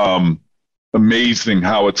amazing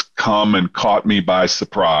how it's come and caught me by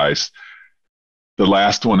surprise. The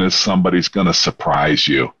last one is somebody's going to surprise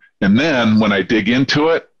you. And then when I dig into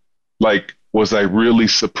it, was I really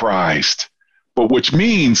surprised? But which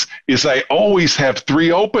means is I always have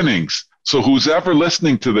 3 openings. So who's ever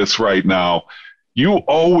listening to this right now, you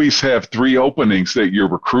always have 3 openings that you're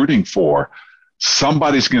recruiting for.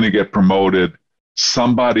 Somebody's going to get promoted.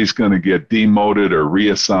 Somebody's going to get demoted or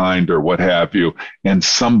reassigned or what have you. And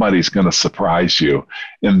somebody's going to surprise you.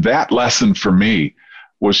 And that lesson for me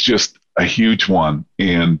was just a huge one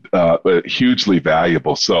and hugely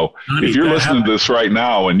valuable. So if you're listening to this right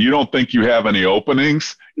now and you don't think you have any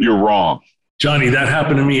openings, you're wrong. Johnny, that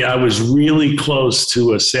happened to me. I was really close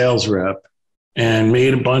to a sales rep and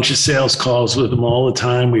made a bunch of sales calls with him all the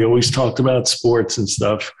time. We always talked about sports and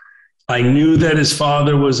stuff. I knew that his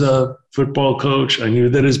father was a football coach. I knew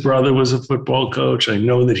that his brother was a football coach. I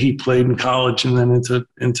know that he played in college and then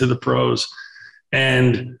into the pros.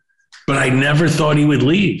 But I never thought he would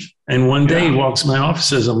leave. And one day he walks in my office,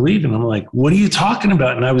 says, I'm leaving. I'm like, what are you talking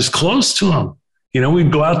about? And I was close to him.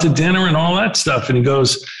 We'd go out to dinner and all that stuff. And he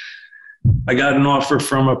goes, I got an offer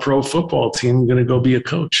from a pro football team. I'm going to go be a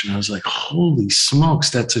coach. And I was like, holy smokes,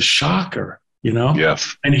 that's a shocker,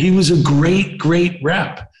 Yes. And he was a great, great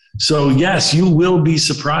rep. So yes, you will be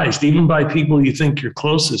surprised, even by people you think you're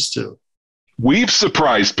closest to. We've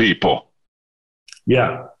surprised people.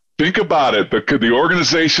 Yeah. Think about it. The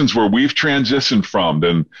organizations where we've transitioned from,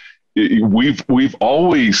 and we've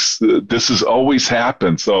always, this has always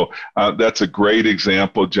happened. So that's a great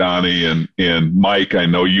example, Johnny, and Mike. I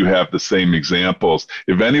know you have the same examples.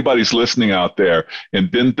 If anybody's listening out there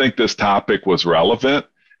and didn't think this topic was relevant,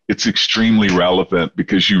 it's extremely relevant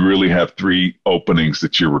because you really have 3 openings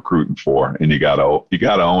that you're recruiting for, and you gotta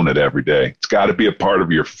own it every day. It's got to be a part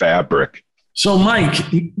of your fabric. So, Mike,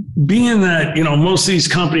 being that, most of these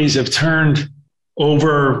companies have turned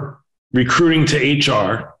over recruiting to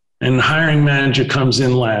HR and the hiring manager comes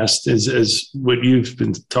in last, as what you've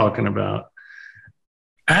been talking about.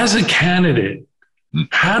 As a candidate,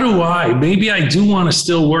 how do maybe I do want to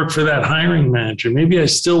still work for that hiring manager. Maybe I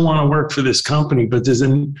still want to work for this company, but there's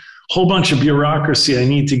a whole bunch of bureaucracy I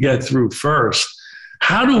need to get through first.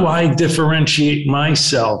 How do I differentiate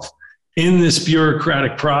myself in this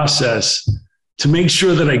bureaucratic process to make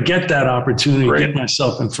sure that I get that opportunity to get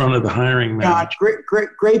myself in front of the hiring manager?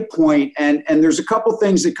 Great point. And there's a couple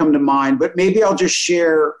things that come to mind, but maybe I'll just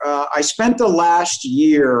share. I spent the last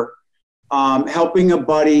year helping a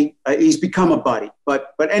buddy. He's become a buddy,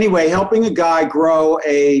 but anyway, helping a guy grow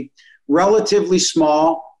a relatively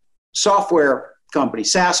small software company,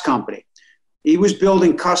 SaaS company. He was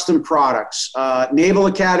building custom products. Naval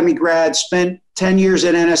Academy grad, spent 10 years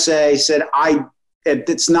at NSA, said,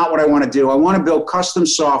 it's not what I want to do. I want to build custom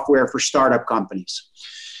software for startup companies.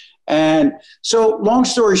 And so long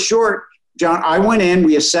story short, John, I went in,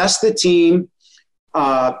 we assessed the team,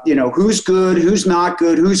 who's good, who's not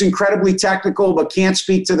good, who's incredibly technical but can't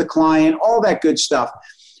speak to the client, all that good stuff.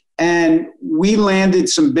 And we landed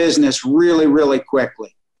some business really, really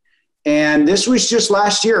quickly. And this was just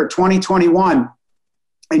last year, 2021.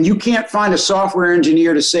 And you can't find a software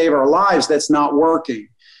engineer to save our lives that's not working.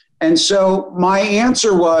 And so my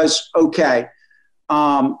answer was, okay,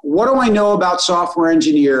 what do I know about software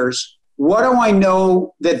engineers? What do I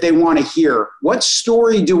know that they want to hear? What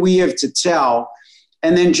story do we have to tell?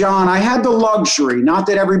 And then, John, I had the luxury, not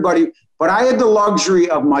that everybody, but I had the luxury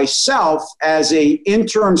of myself as a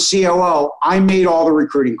interim COO. I made all the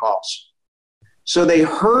recruiting calls. So they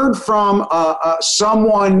heard from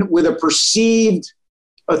someone with a perceived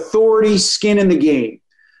authority, skin in the game.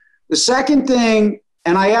 The second thing,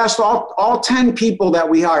 and I asked all 10 people that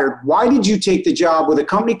we hired, why did you take the job with a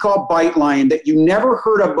company called Byteline that you never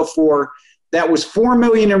heard of before, that was $4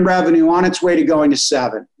 million in revenue on its way to going to $7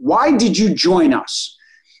 million? Why did you join us?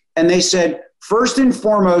 And they said, first and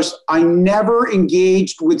foremost, I never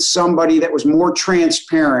engaged with somebody that was more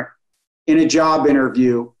transparent in a job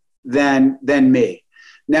interview than me.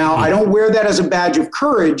 Now, I don't wear that as a badge of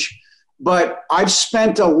courage, but I've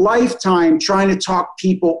spent a lifetime trying to talk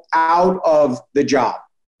people out of the job.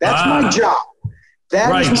 That's my job.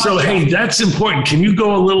 That is my job. Hey, that's important. Can you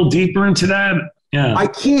go a little deeper into that? Yeah, I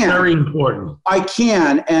can. Very important. I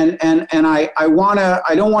can, and I don't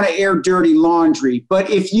want to air dirty laundry,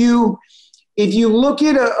 but if you look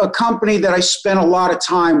at a company that I spent a lot of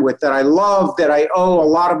time with, that I love, that I owe a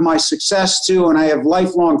lot of my success to, and I have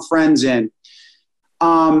lifelong friends in,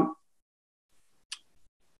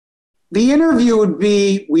 the interview would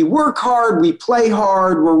be, we work hard, we play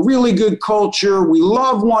hard, we're really good culture, we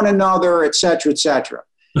love one another, et cetera, et cetera.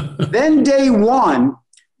 Then day one,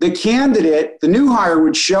 the candidate, the new hire,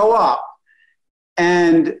 would show up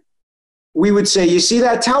and we would say, you see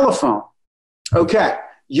that telephone? Okay,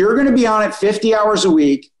 you're going to be on it 50 hours a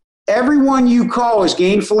week. Everyone you call is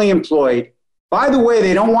gainfully employed. By the way,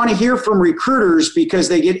 they don't want to hear from recruiters because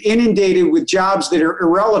they get inundated with jobs that are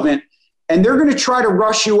irrelevant, and they're going to try to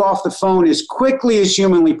rush you off the phone as quickly as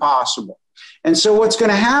humanly possible. And so what's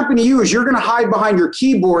going to happen to you is you're going to hide behind your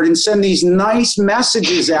keyboard and send these nice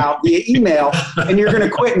messages out via email, and you're going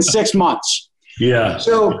to quit in 6 months. Yeah.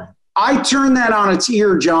 So I turned that on its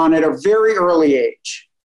ear, John, at a very early age.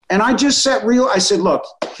 And I just I said, look,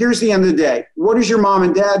 here's the end of the day. What is your mom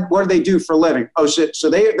and dad? What do they do for a living? Oh, so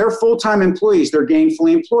they're full-time employees. They're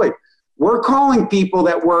gainfully employed. We're calling people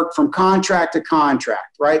that work from contract to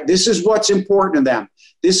contract, right? This is what's important to them.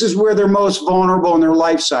 This is where they're most vulnerable in their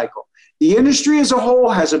life cycle. The industry as a whole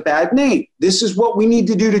has a bad name. This is what we need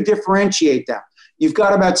to do to differentiate them. You've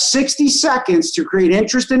got about 60 seconds to create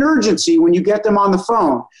interest and urgency when you get them on the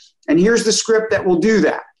phone. And here's the script that will do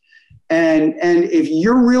that. And if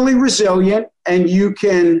you're really resilient and you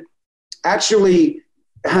can actually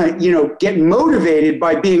get motivated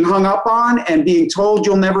by being hung up on and being told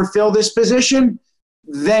you'll never fill this position,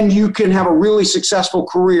 then you can have a really successful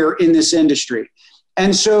career in this industry.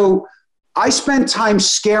 And so I spent time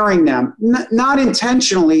scaring them, not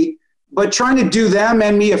intentionally, but trying to do them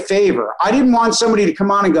and me a favor. I didn't want somebody to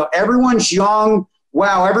come on and go, everyone's young.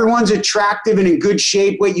 Wow, everyone's attractive and in good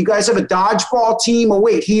shape. Wait, you guys have a dodgeball team? Oh,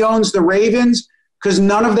 wait, he owns the Ravens? Because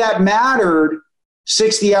none of that mattered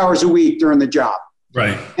 60 hours a week during the job.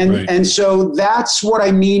 Right. And so that's what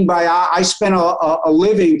I mean by I spent a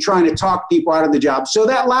living trying to talk people out of the job. So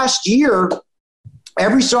that last year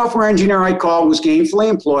Every software engineer I called was gainfully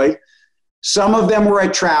employed. Some of them were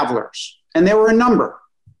at Travelers, and there were a number.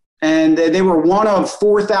 And they were one of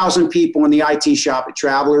 4,000 people in the IT shop at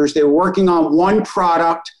Travelers. They were working on one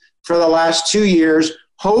product for the last 2 years,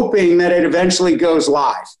 hoping that it eventually goes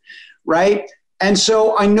live, right? And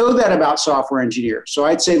so I know that about software engineers. So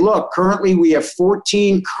I'd say, look, currently we have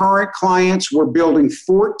 14 current clients. We're building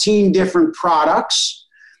 14 different products.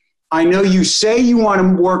 I know you say you want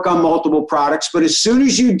to work on multiple products, but as soon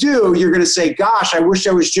as you do, you're going to say, gosh, I wish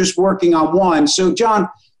I was just working on one. So John,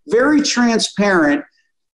 very transparent.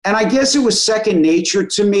 And I guess it was second nature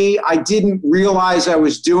to me. I didn't realize I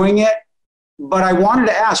was doing it, but I wanted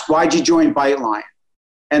to ask, why'd you join Byteline?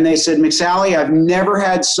 And they said, McSally, I've never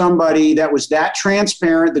had somebody that was that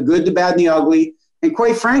transparent, the good, the bad, and the ugly. And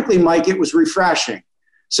quite frankly, Mike, it was refreshing.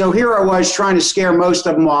 So here I was trying to scare most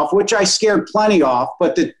of them off, which I scared plenty off,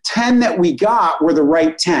 but the 10 that we got were the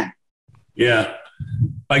right 10. Yeah.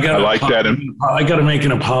 I like that. I got to make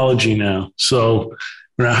an apology now. So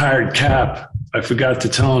when I hired Cap, I forgot to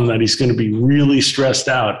tell him that he's going to be really stressed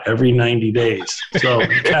out every 90 days. So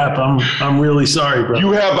Cap, I'm really sorry, brother.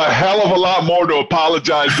 You have a hell of a lot more to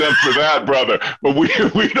apologize them for that, brother. But we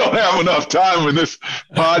don't have enough time in this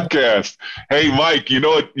podcast. Hey, Mike, you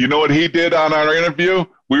know what he did on our interview?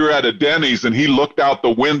 We were at a Denny's and he looked out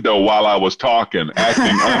the window while I was talking,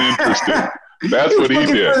 acting uninterested. That's what he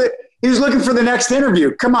did. He was looking for the next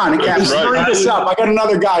interview. Come on, Cap, hurry this up. I got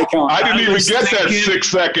another guy coming. I didn't even get that 6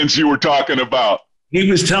 seconds you were talking about. He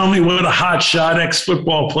was telling me what a hot shot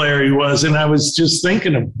ex-football player he was, and I was just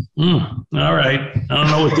thinking of, all right, I don't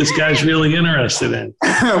know what this guy's really interested in.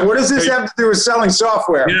 What does this have to do with selling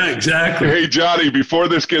software? Yeah, exactly. Hey, Johnny, before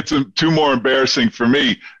this gets too more embarrassing for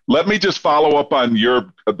me, let me just follow up on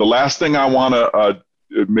the last thing I want to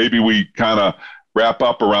maybe we kind of wrap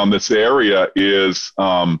up around this area is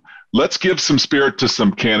let's give some spirit to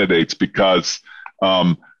some candidates because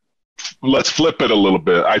let's flip it a little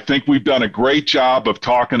bit. I think we've done a great job of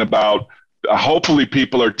talking about hopefully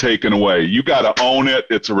people are taken away. You got to own it.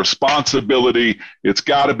 It's a responsibility. It's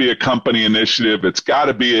got to be a company initiative. It's got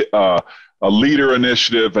to be a leader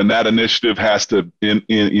initiative, and that initiative has to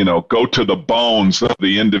go to the bones of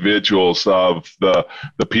the individuals, of the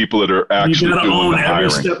people that are actually doing the hiring. You got to own every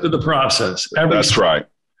step of the process. That's right.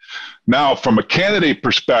 Now, from a candidate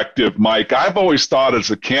perspective, Mike, I've always thought as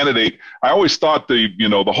a candidate, I always thought the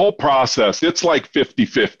whole process, it's like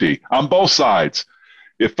 50-50 on both sides.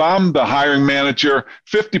 If I'm the hiring manager,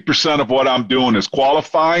 50% of what I'm doing is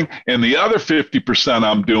qualifying, and the other 50%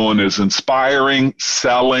 I'm doing is inspiring,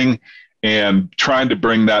 selling, and trying to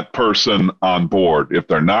bring that person on board. If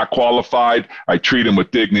they're not qualified, I treat them with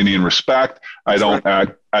dignity and respect. I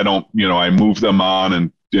move them on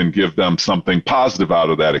and give them something positive out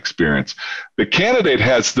of that experience. The candidate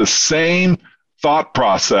has the same thought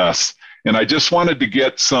process. And I just wanted to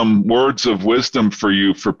get some words of wisdom for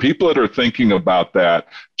you, for people that are thinking about that.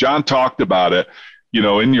 John talked about it.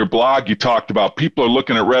 In your blog, you talked about people are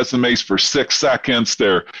looking at resumes for 6 seconds.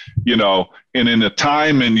 They're, and in a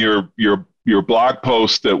time in your blog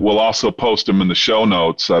post that we'll also post them in the show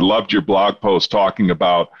notes. I loved your blog post talking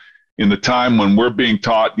about in the time when we're being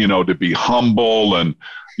taught, to be humble and,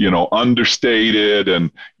 understated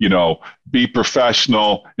and, be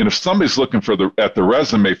professional. And if somebody's looking at the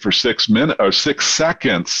resume for 6 minutes or 6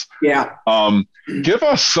 seconds, give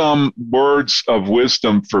us some words of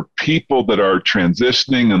wisdom for people that are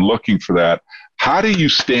transitioning and looking for that. How do you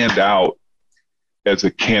stand out as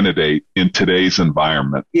a candidate in today's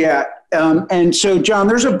environment? Yeah. And so, John,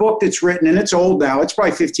 there's a book that's written, and it's old now. It's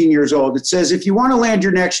probably 15 years old. It says, if you want to land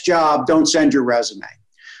your next job, don't send your resume.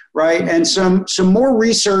 Right. And some more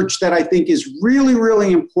research that I think is really,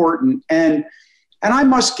 really important. And I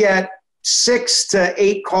must get 6 to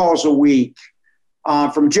 8 calls a week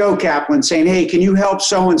from Joe Kaplan saying, hey, can you help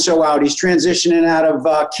so-and-so out? He's transitioning out of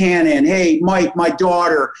Canon. Hey, Mike, my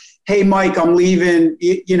daughter. Hey, Mike, I'm leaving,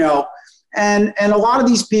 And a lot of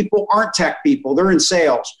these people aren't tech people. They're in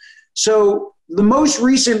sales. So the most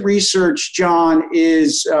recent research, John,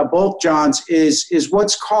 is both Johns, is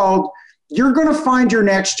what's called, you're going to find your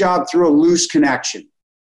next job through a loose connection.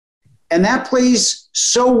 And that plays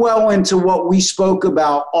so well into what we spoke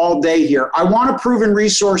about all day here. I want a proven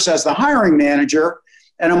resource as the hiring manager,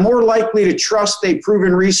 and I'm more likely to trust a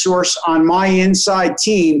proven resource on my inside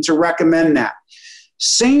team to recommend that.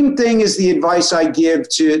 Same thing as the advice I give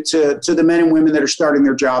to the men and women that are starting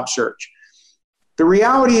their job search. The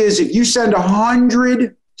reality is, if you send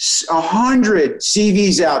 100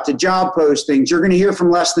 CVs out to job postings, you're going to hear from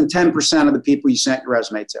less than 10% of the people you sent your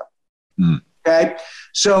resume to. Okay?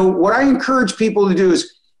 So what I encourage people to do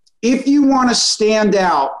is, if you want to stand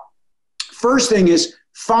out first thing is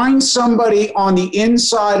find somebody on the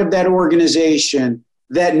inside of that organization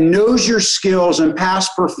that knows your skills and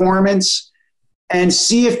past performance, and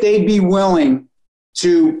see if they'd be willing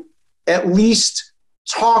to at least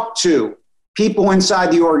talk to people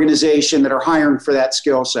inside the organization that are hiring for that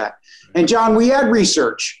skill set. And John, we had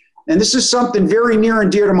research, and this is something very near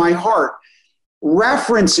and dear to my heart.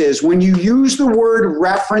 References, when you use the word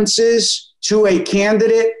references to a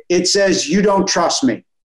candidate, it says, you don't trust me.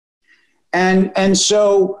 And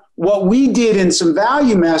so what we did in some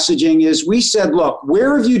value messaging is we said, look,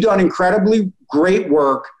 where have you done incredibly great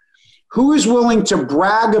work? Who is willing to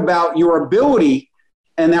brag about your ability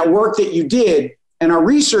and that work that you did? And our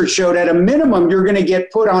research showed at a minimum, you're going to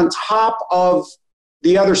get put on top of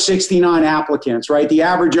the other 69 applicants, right? The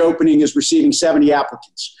average opening is receiving 70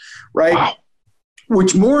 applicants, right? Wow.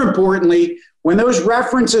 Which more importantly, when those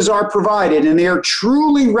references are provided, and they are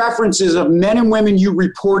truly references of men and women you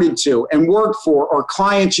reported to and worked for, or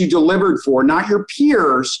clients you delivered for, not your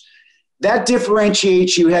peers, that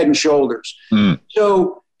differentiates you head and shoulders.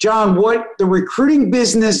 So, John, what the recruiting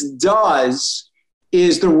business does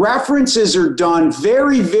is the references are done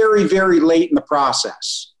very, very, very late in the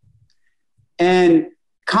process. And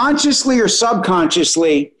consciously or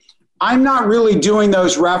subconsciously, I'm not really doing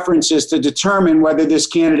those references to determine whether this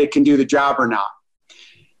candidate can do the job or not.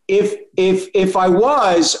 If I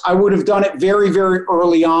was, I would have done it very, very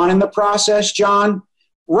early on in the process, John.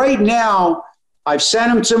 Right now, I've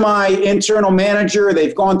sent them to my internal manager.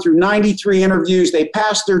 They've gone through 93 interviews. They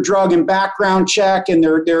passed their drug and background check and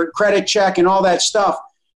their credit check and all that stuff.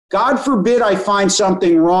 God forbid I find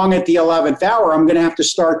something wrong at the 11th hour. I'm going to have to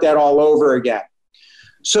start that all over again.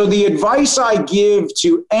 So the advice I give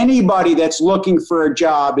to anybody that's looking for a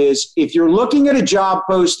job is, if you're looking at a job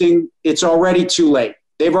posting, it's already too late.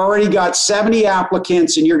 They've already got 70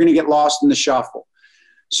 applicants and you're going to get lost in the shuffle.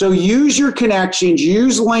 So use your connections,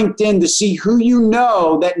 use LinkedIn to see who you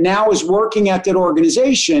know that now is working at that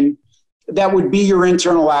organization that would be your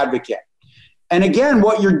internal advocate. And again,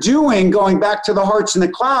 what you're doing, going back to the hearts and the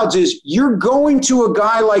clouds, is you're going to a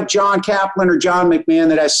guy like John Kaplan or John McMahon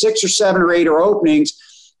that has 6 or 7 or 8 or openings,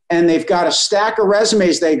 and they've got a stack of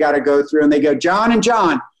resumes they got to go through. And they go, John and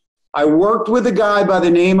John, I worked with a guy by the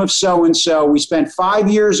name of so-and-so. We spent 5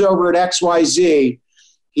 years over at XYZ.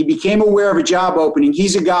 He became aware of a job opening.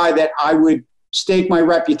 He's a guy that I would stake my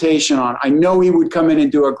reputation on. I know he would come in and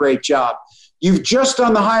do a great job. You've just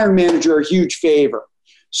done the hiring manager a huge favor.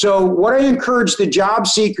 So what I encourage the job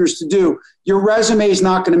seekers to do, your resume is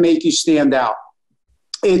not going to make you stand out.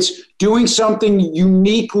 It's doing something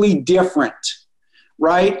uniquely different.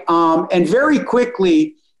 Right? And very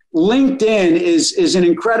quickly, LinkedIn is an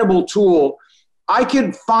incredible tool. I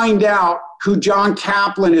could find out who John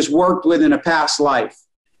Kaplan has worked with in a past life.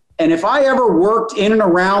 And if I ever worked in and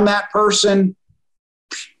around that person,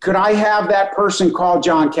 could I have that person call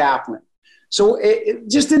John Kaplan? So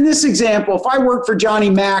just in this example, if I worked for Johnny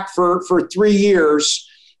Mac for 3 years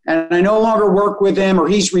and I no longer work with him, or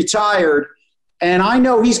he's retired, and I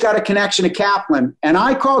know he's got a connection to Kaplan, and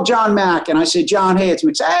I call John Mack and I say, John, hey, it's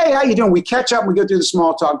McSally. Hey, how you doing? We catch up and we go through the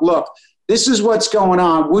small talk. Look, this is what's going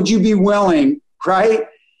on. Would you be willing, right?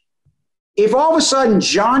 If all of a sudden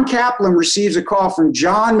John Kaplan receives a call from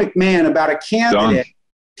John McMahon about a candidate,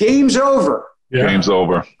 game's over. Yeah. Game's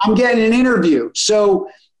over. I'm getting an interview. So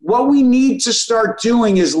what we need to start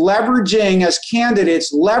doing is leveraging, as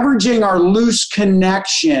candidates, leveraging our loose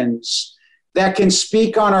connections that can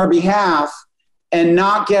speak on our behalf and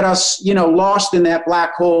not get us, lost in that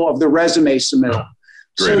black hole of the resume submittal.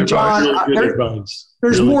 Great so, John,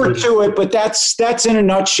 there's more to it, but that's in a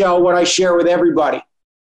nutshell what I share with everybody.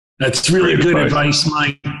 That's really good advice,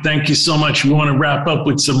 Mike. Thank you so much. We want to wrap up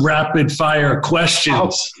with some rapid fire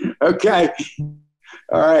questions. Oh, okay.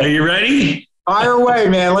 All right. Are you ready? Fire away,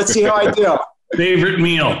 man. Let's see how I do. Favorite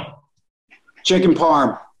meal? Chicken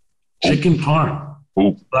parm. Chicken parm.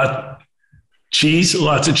 Ooh. Cheese,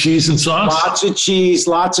 lots of cheese and sauce. Lots of cheese,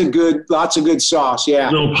 lots of good sauce. Yeah.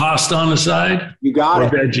 A little pasta on the side. You got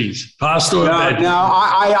it. Veggies, pasta or veggies. No,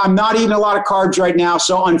 I'm not eating a lot of carbs right now,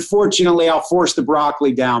 so unfortunately, I'll force the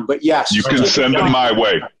broccoli down. But yes, you can send them my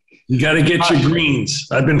way. You got to get your greens.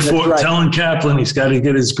 I've been telling Kaplan he's got to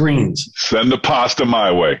get his greens. Send the pasta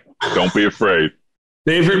my way. Don't be afraid.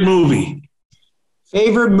 Favorite movie?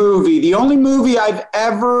 Favorite movie? The only movie I've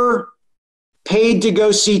ever paid to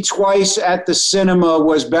go see twice at the cinema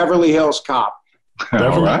was Beverly Hills Cop.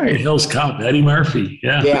 Beverly Hills Cop, Eddie Murphy.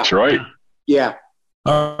 Yeah. That's right. Yeah.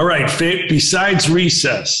 All right. Besides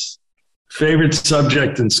recess, favorite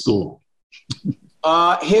subject in school?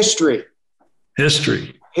 History.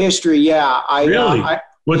 History. History. Yeah. Really?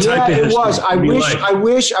 What type of history? It was. I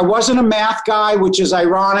wish I wasn't a math guy, which is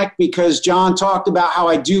ironic because John talked about how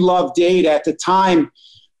I do love data. At the time,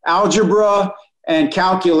 algebra and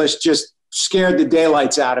calculus just scared the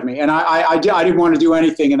daylights out of me. And I didn't want to do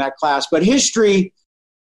anything in that class. But history,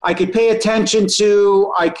 I could pay attention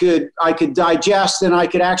to, I could digest, and I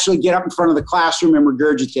could actually get up in front of the classroom and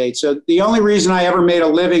regurgitate. So the only reason I ever made a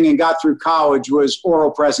living and got through college was oral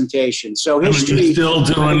presentation. So history. You're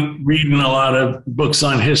still reading a lot of books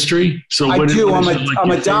on history? So I do. I'm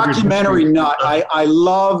a documentary nut. I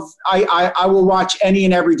will watch any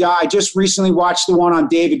and every I just recently watched the one on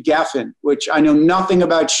David Geffen, which I know nothing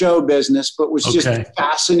about show business, but was just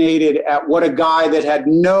fascinated at what a guy that had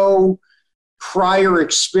no prior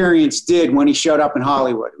experience did when he showed up in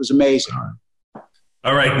Hollywood. It was amazing.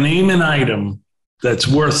 All right. Name an item that's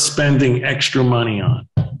worth spending extra money on.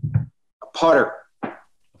 A putter.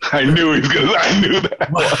 I knew I knew that.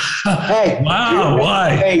 Hey. Wow.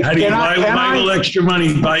 Why? Hey, why will extra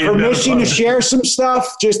money buy you permission to share some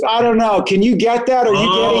stuff? Just, I don't know. Can you get that? Are you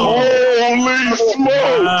getting it? Holy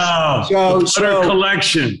smokes. Wow. Putter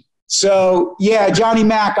collection. So, yeah, Johnny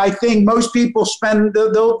Mac, I think most people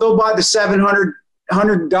they'll buy the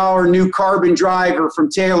 $700 new carbon driver from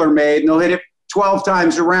TaylorMade, and they'll hit it 12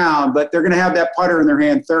 times around, but they're going to have that putter in their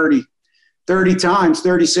hand 30 times,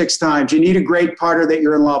 36 times. You need a great putter that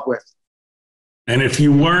you're in love with. And if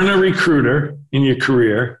you weren't a recruiter in your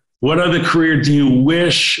career, what other career do you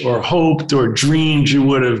wish or hoped or dreamed you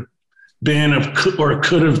would have been or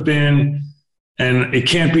could have been? And it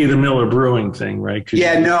can't be the Miller Brewing thing, right?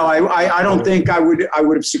 I don't think I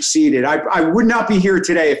would have succeeded. I would not be here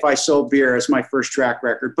today if I sold beer as my first track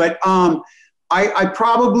record. But I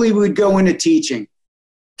probably would go into teaching.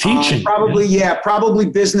 Probably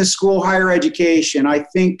business school, higher education. I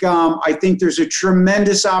think there's a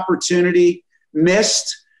tremendous opportunity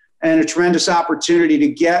missed and a tremendous opportunity to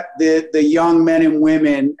get the young men and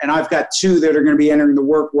women. And I've got two that are going to be entering the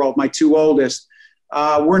work world, my two oldest.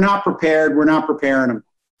 We're not prepared. We're not preparing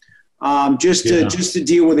them. Just to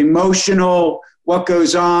deal with emotional, what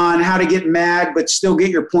goes on, how to get mad, but still get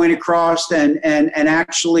your point across and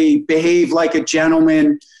actually behave like a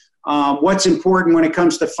gentleman. What's important when it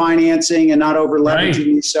comes to financing and not over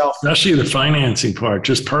leveraging yourself. Especially the financing part,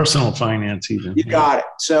 just personal finance even. You got it.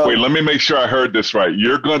 So wait, let me make sure I heard this right.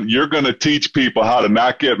 You're going to teach people how to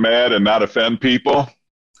not get mad and not offend people?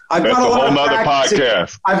 I've got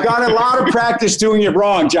a lot of practice doing it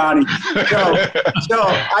wrong, Johnny. So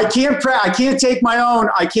I can't take my own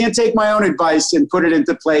advice and put it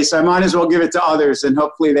into place. I might as well give it to others, and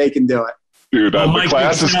hopefully they can do it. Dude, the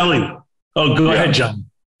class is. Oh, go ahead, John.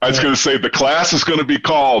 I was going to say the class is going to be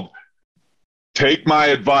called "Take My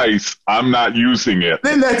Advice. I'm Not Using It."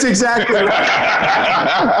 That's exactly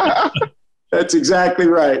right. That's exactly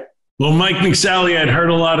right. Well, Mike McSally, I'd heard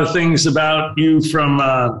a lot of things about you from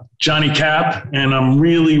Johnny Cap, and I'm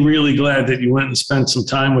really, really glad that you went and spent some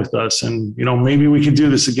time with us. And, maybe we could do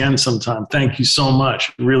this again sometime. Thank you so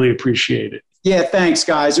much. Really appreciate it. Yeah, thanks,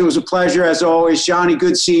 guys. It was a pleasure as always. Johnny,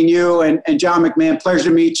 good seeing you. And John McMahon, pleasure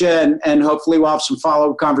to meet you. And hopefully we'll have some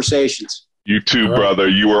follow-up conversations. You too, brother.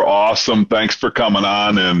 You were awesome. Thanks for coming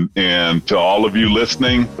on. And to all of you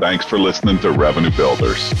listening, thanks for listening to Revenue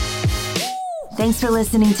Builders. Thanks for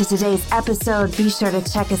listening to today's episode. Be sure to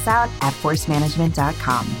check us out at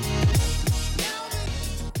forcemanagement.com.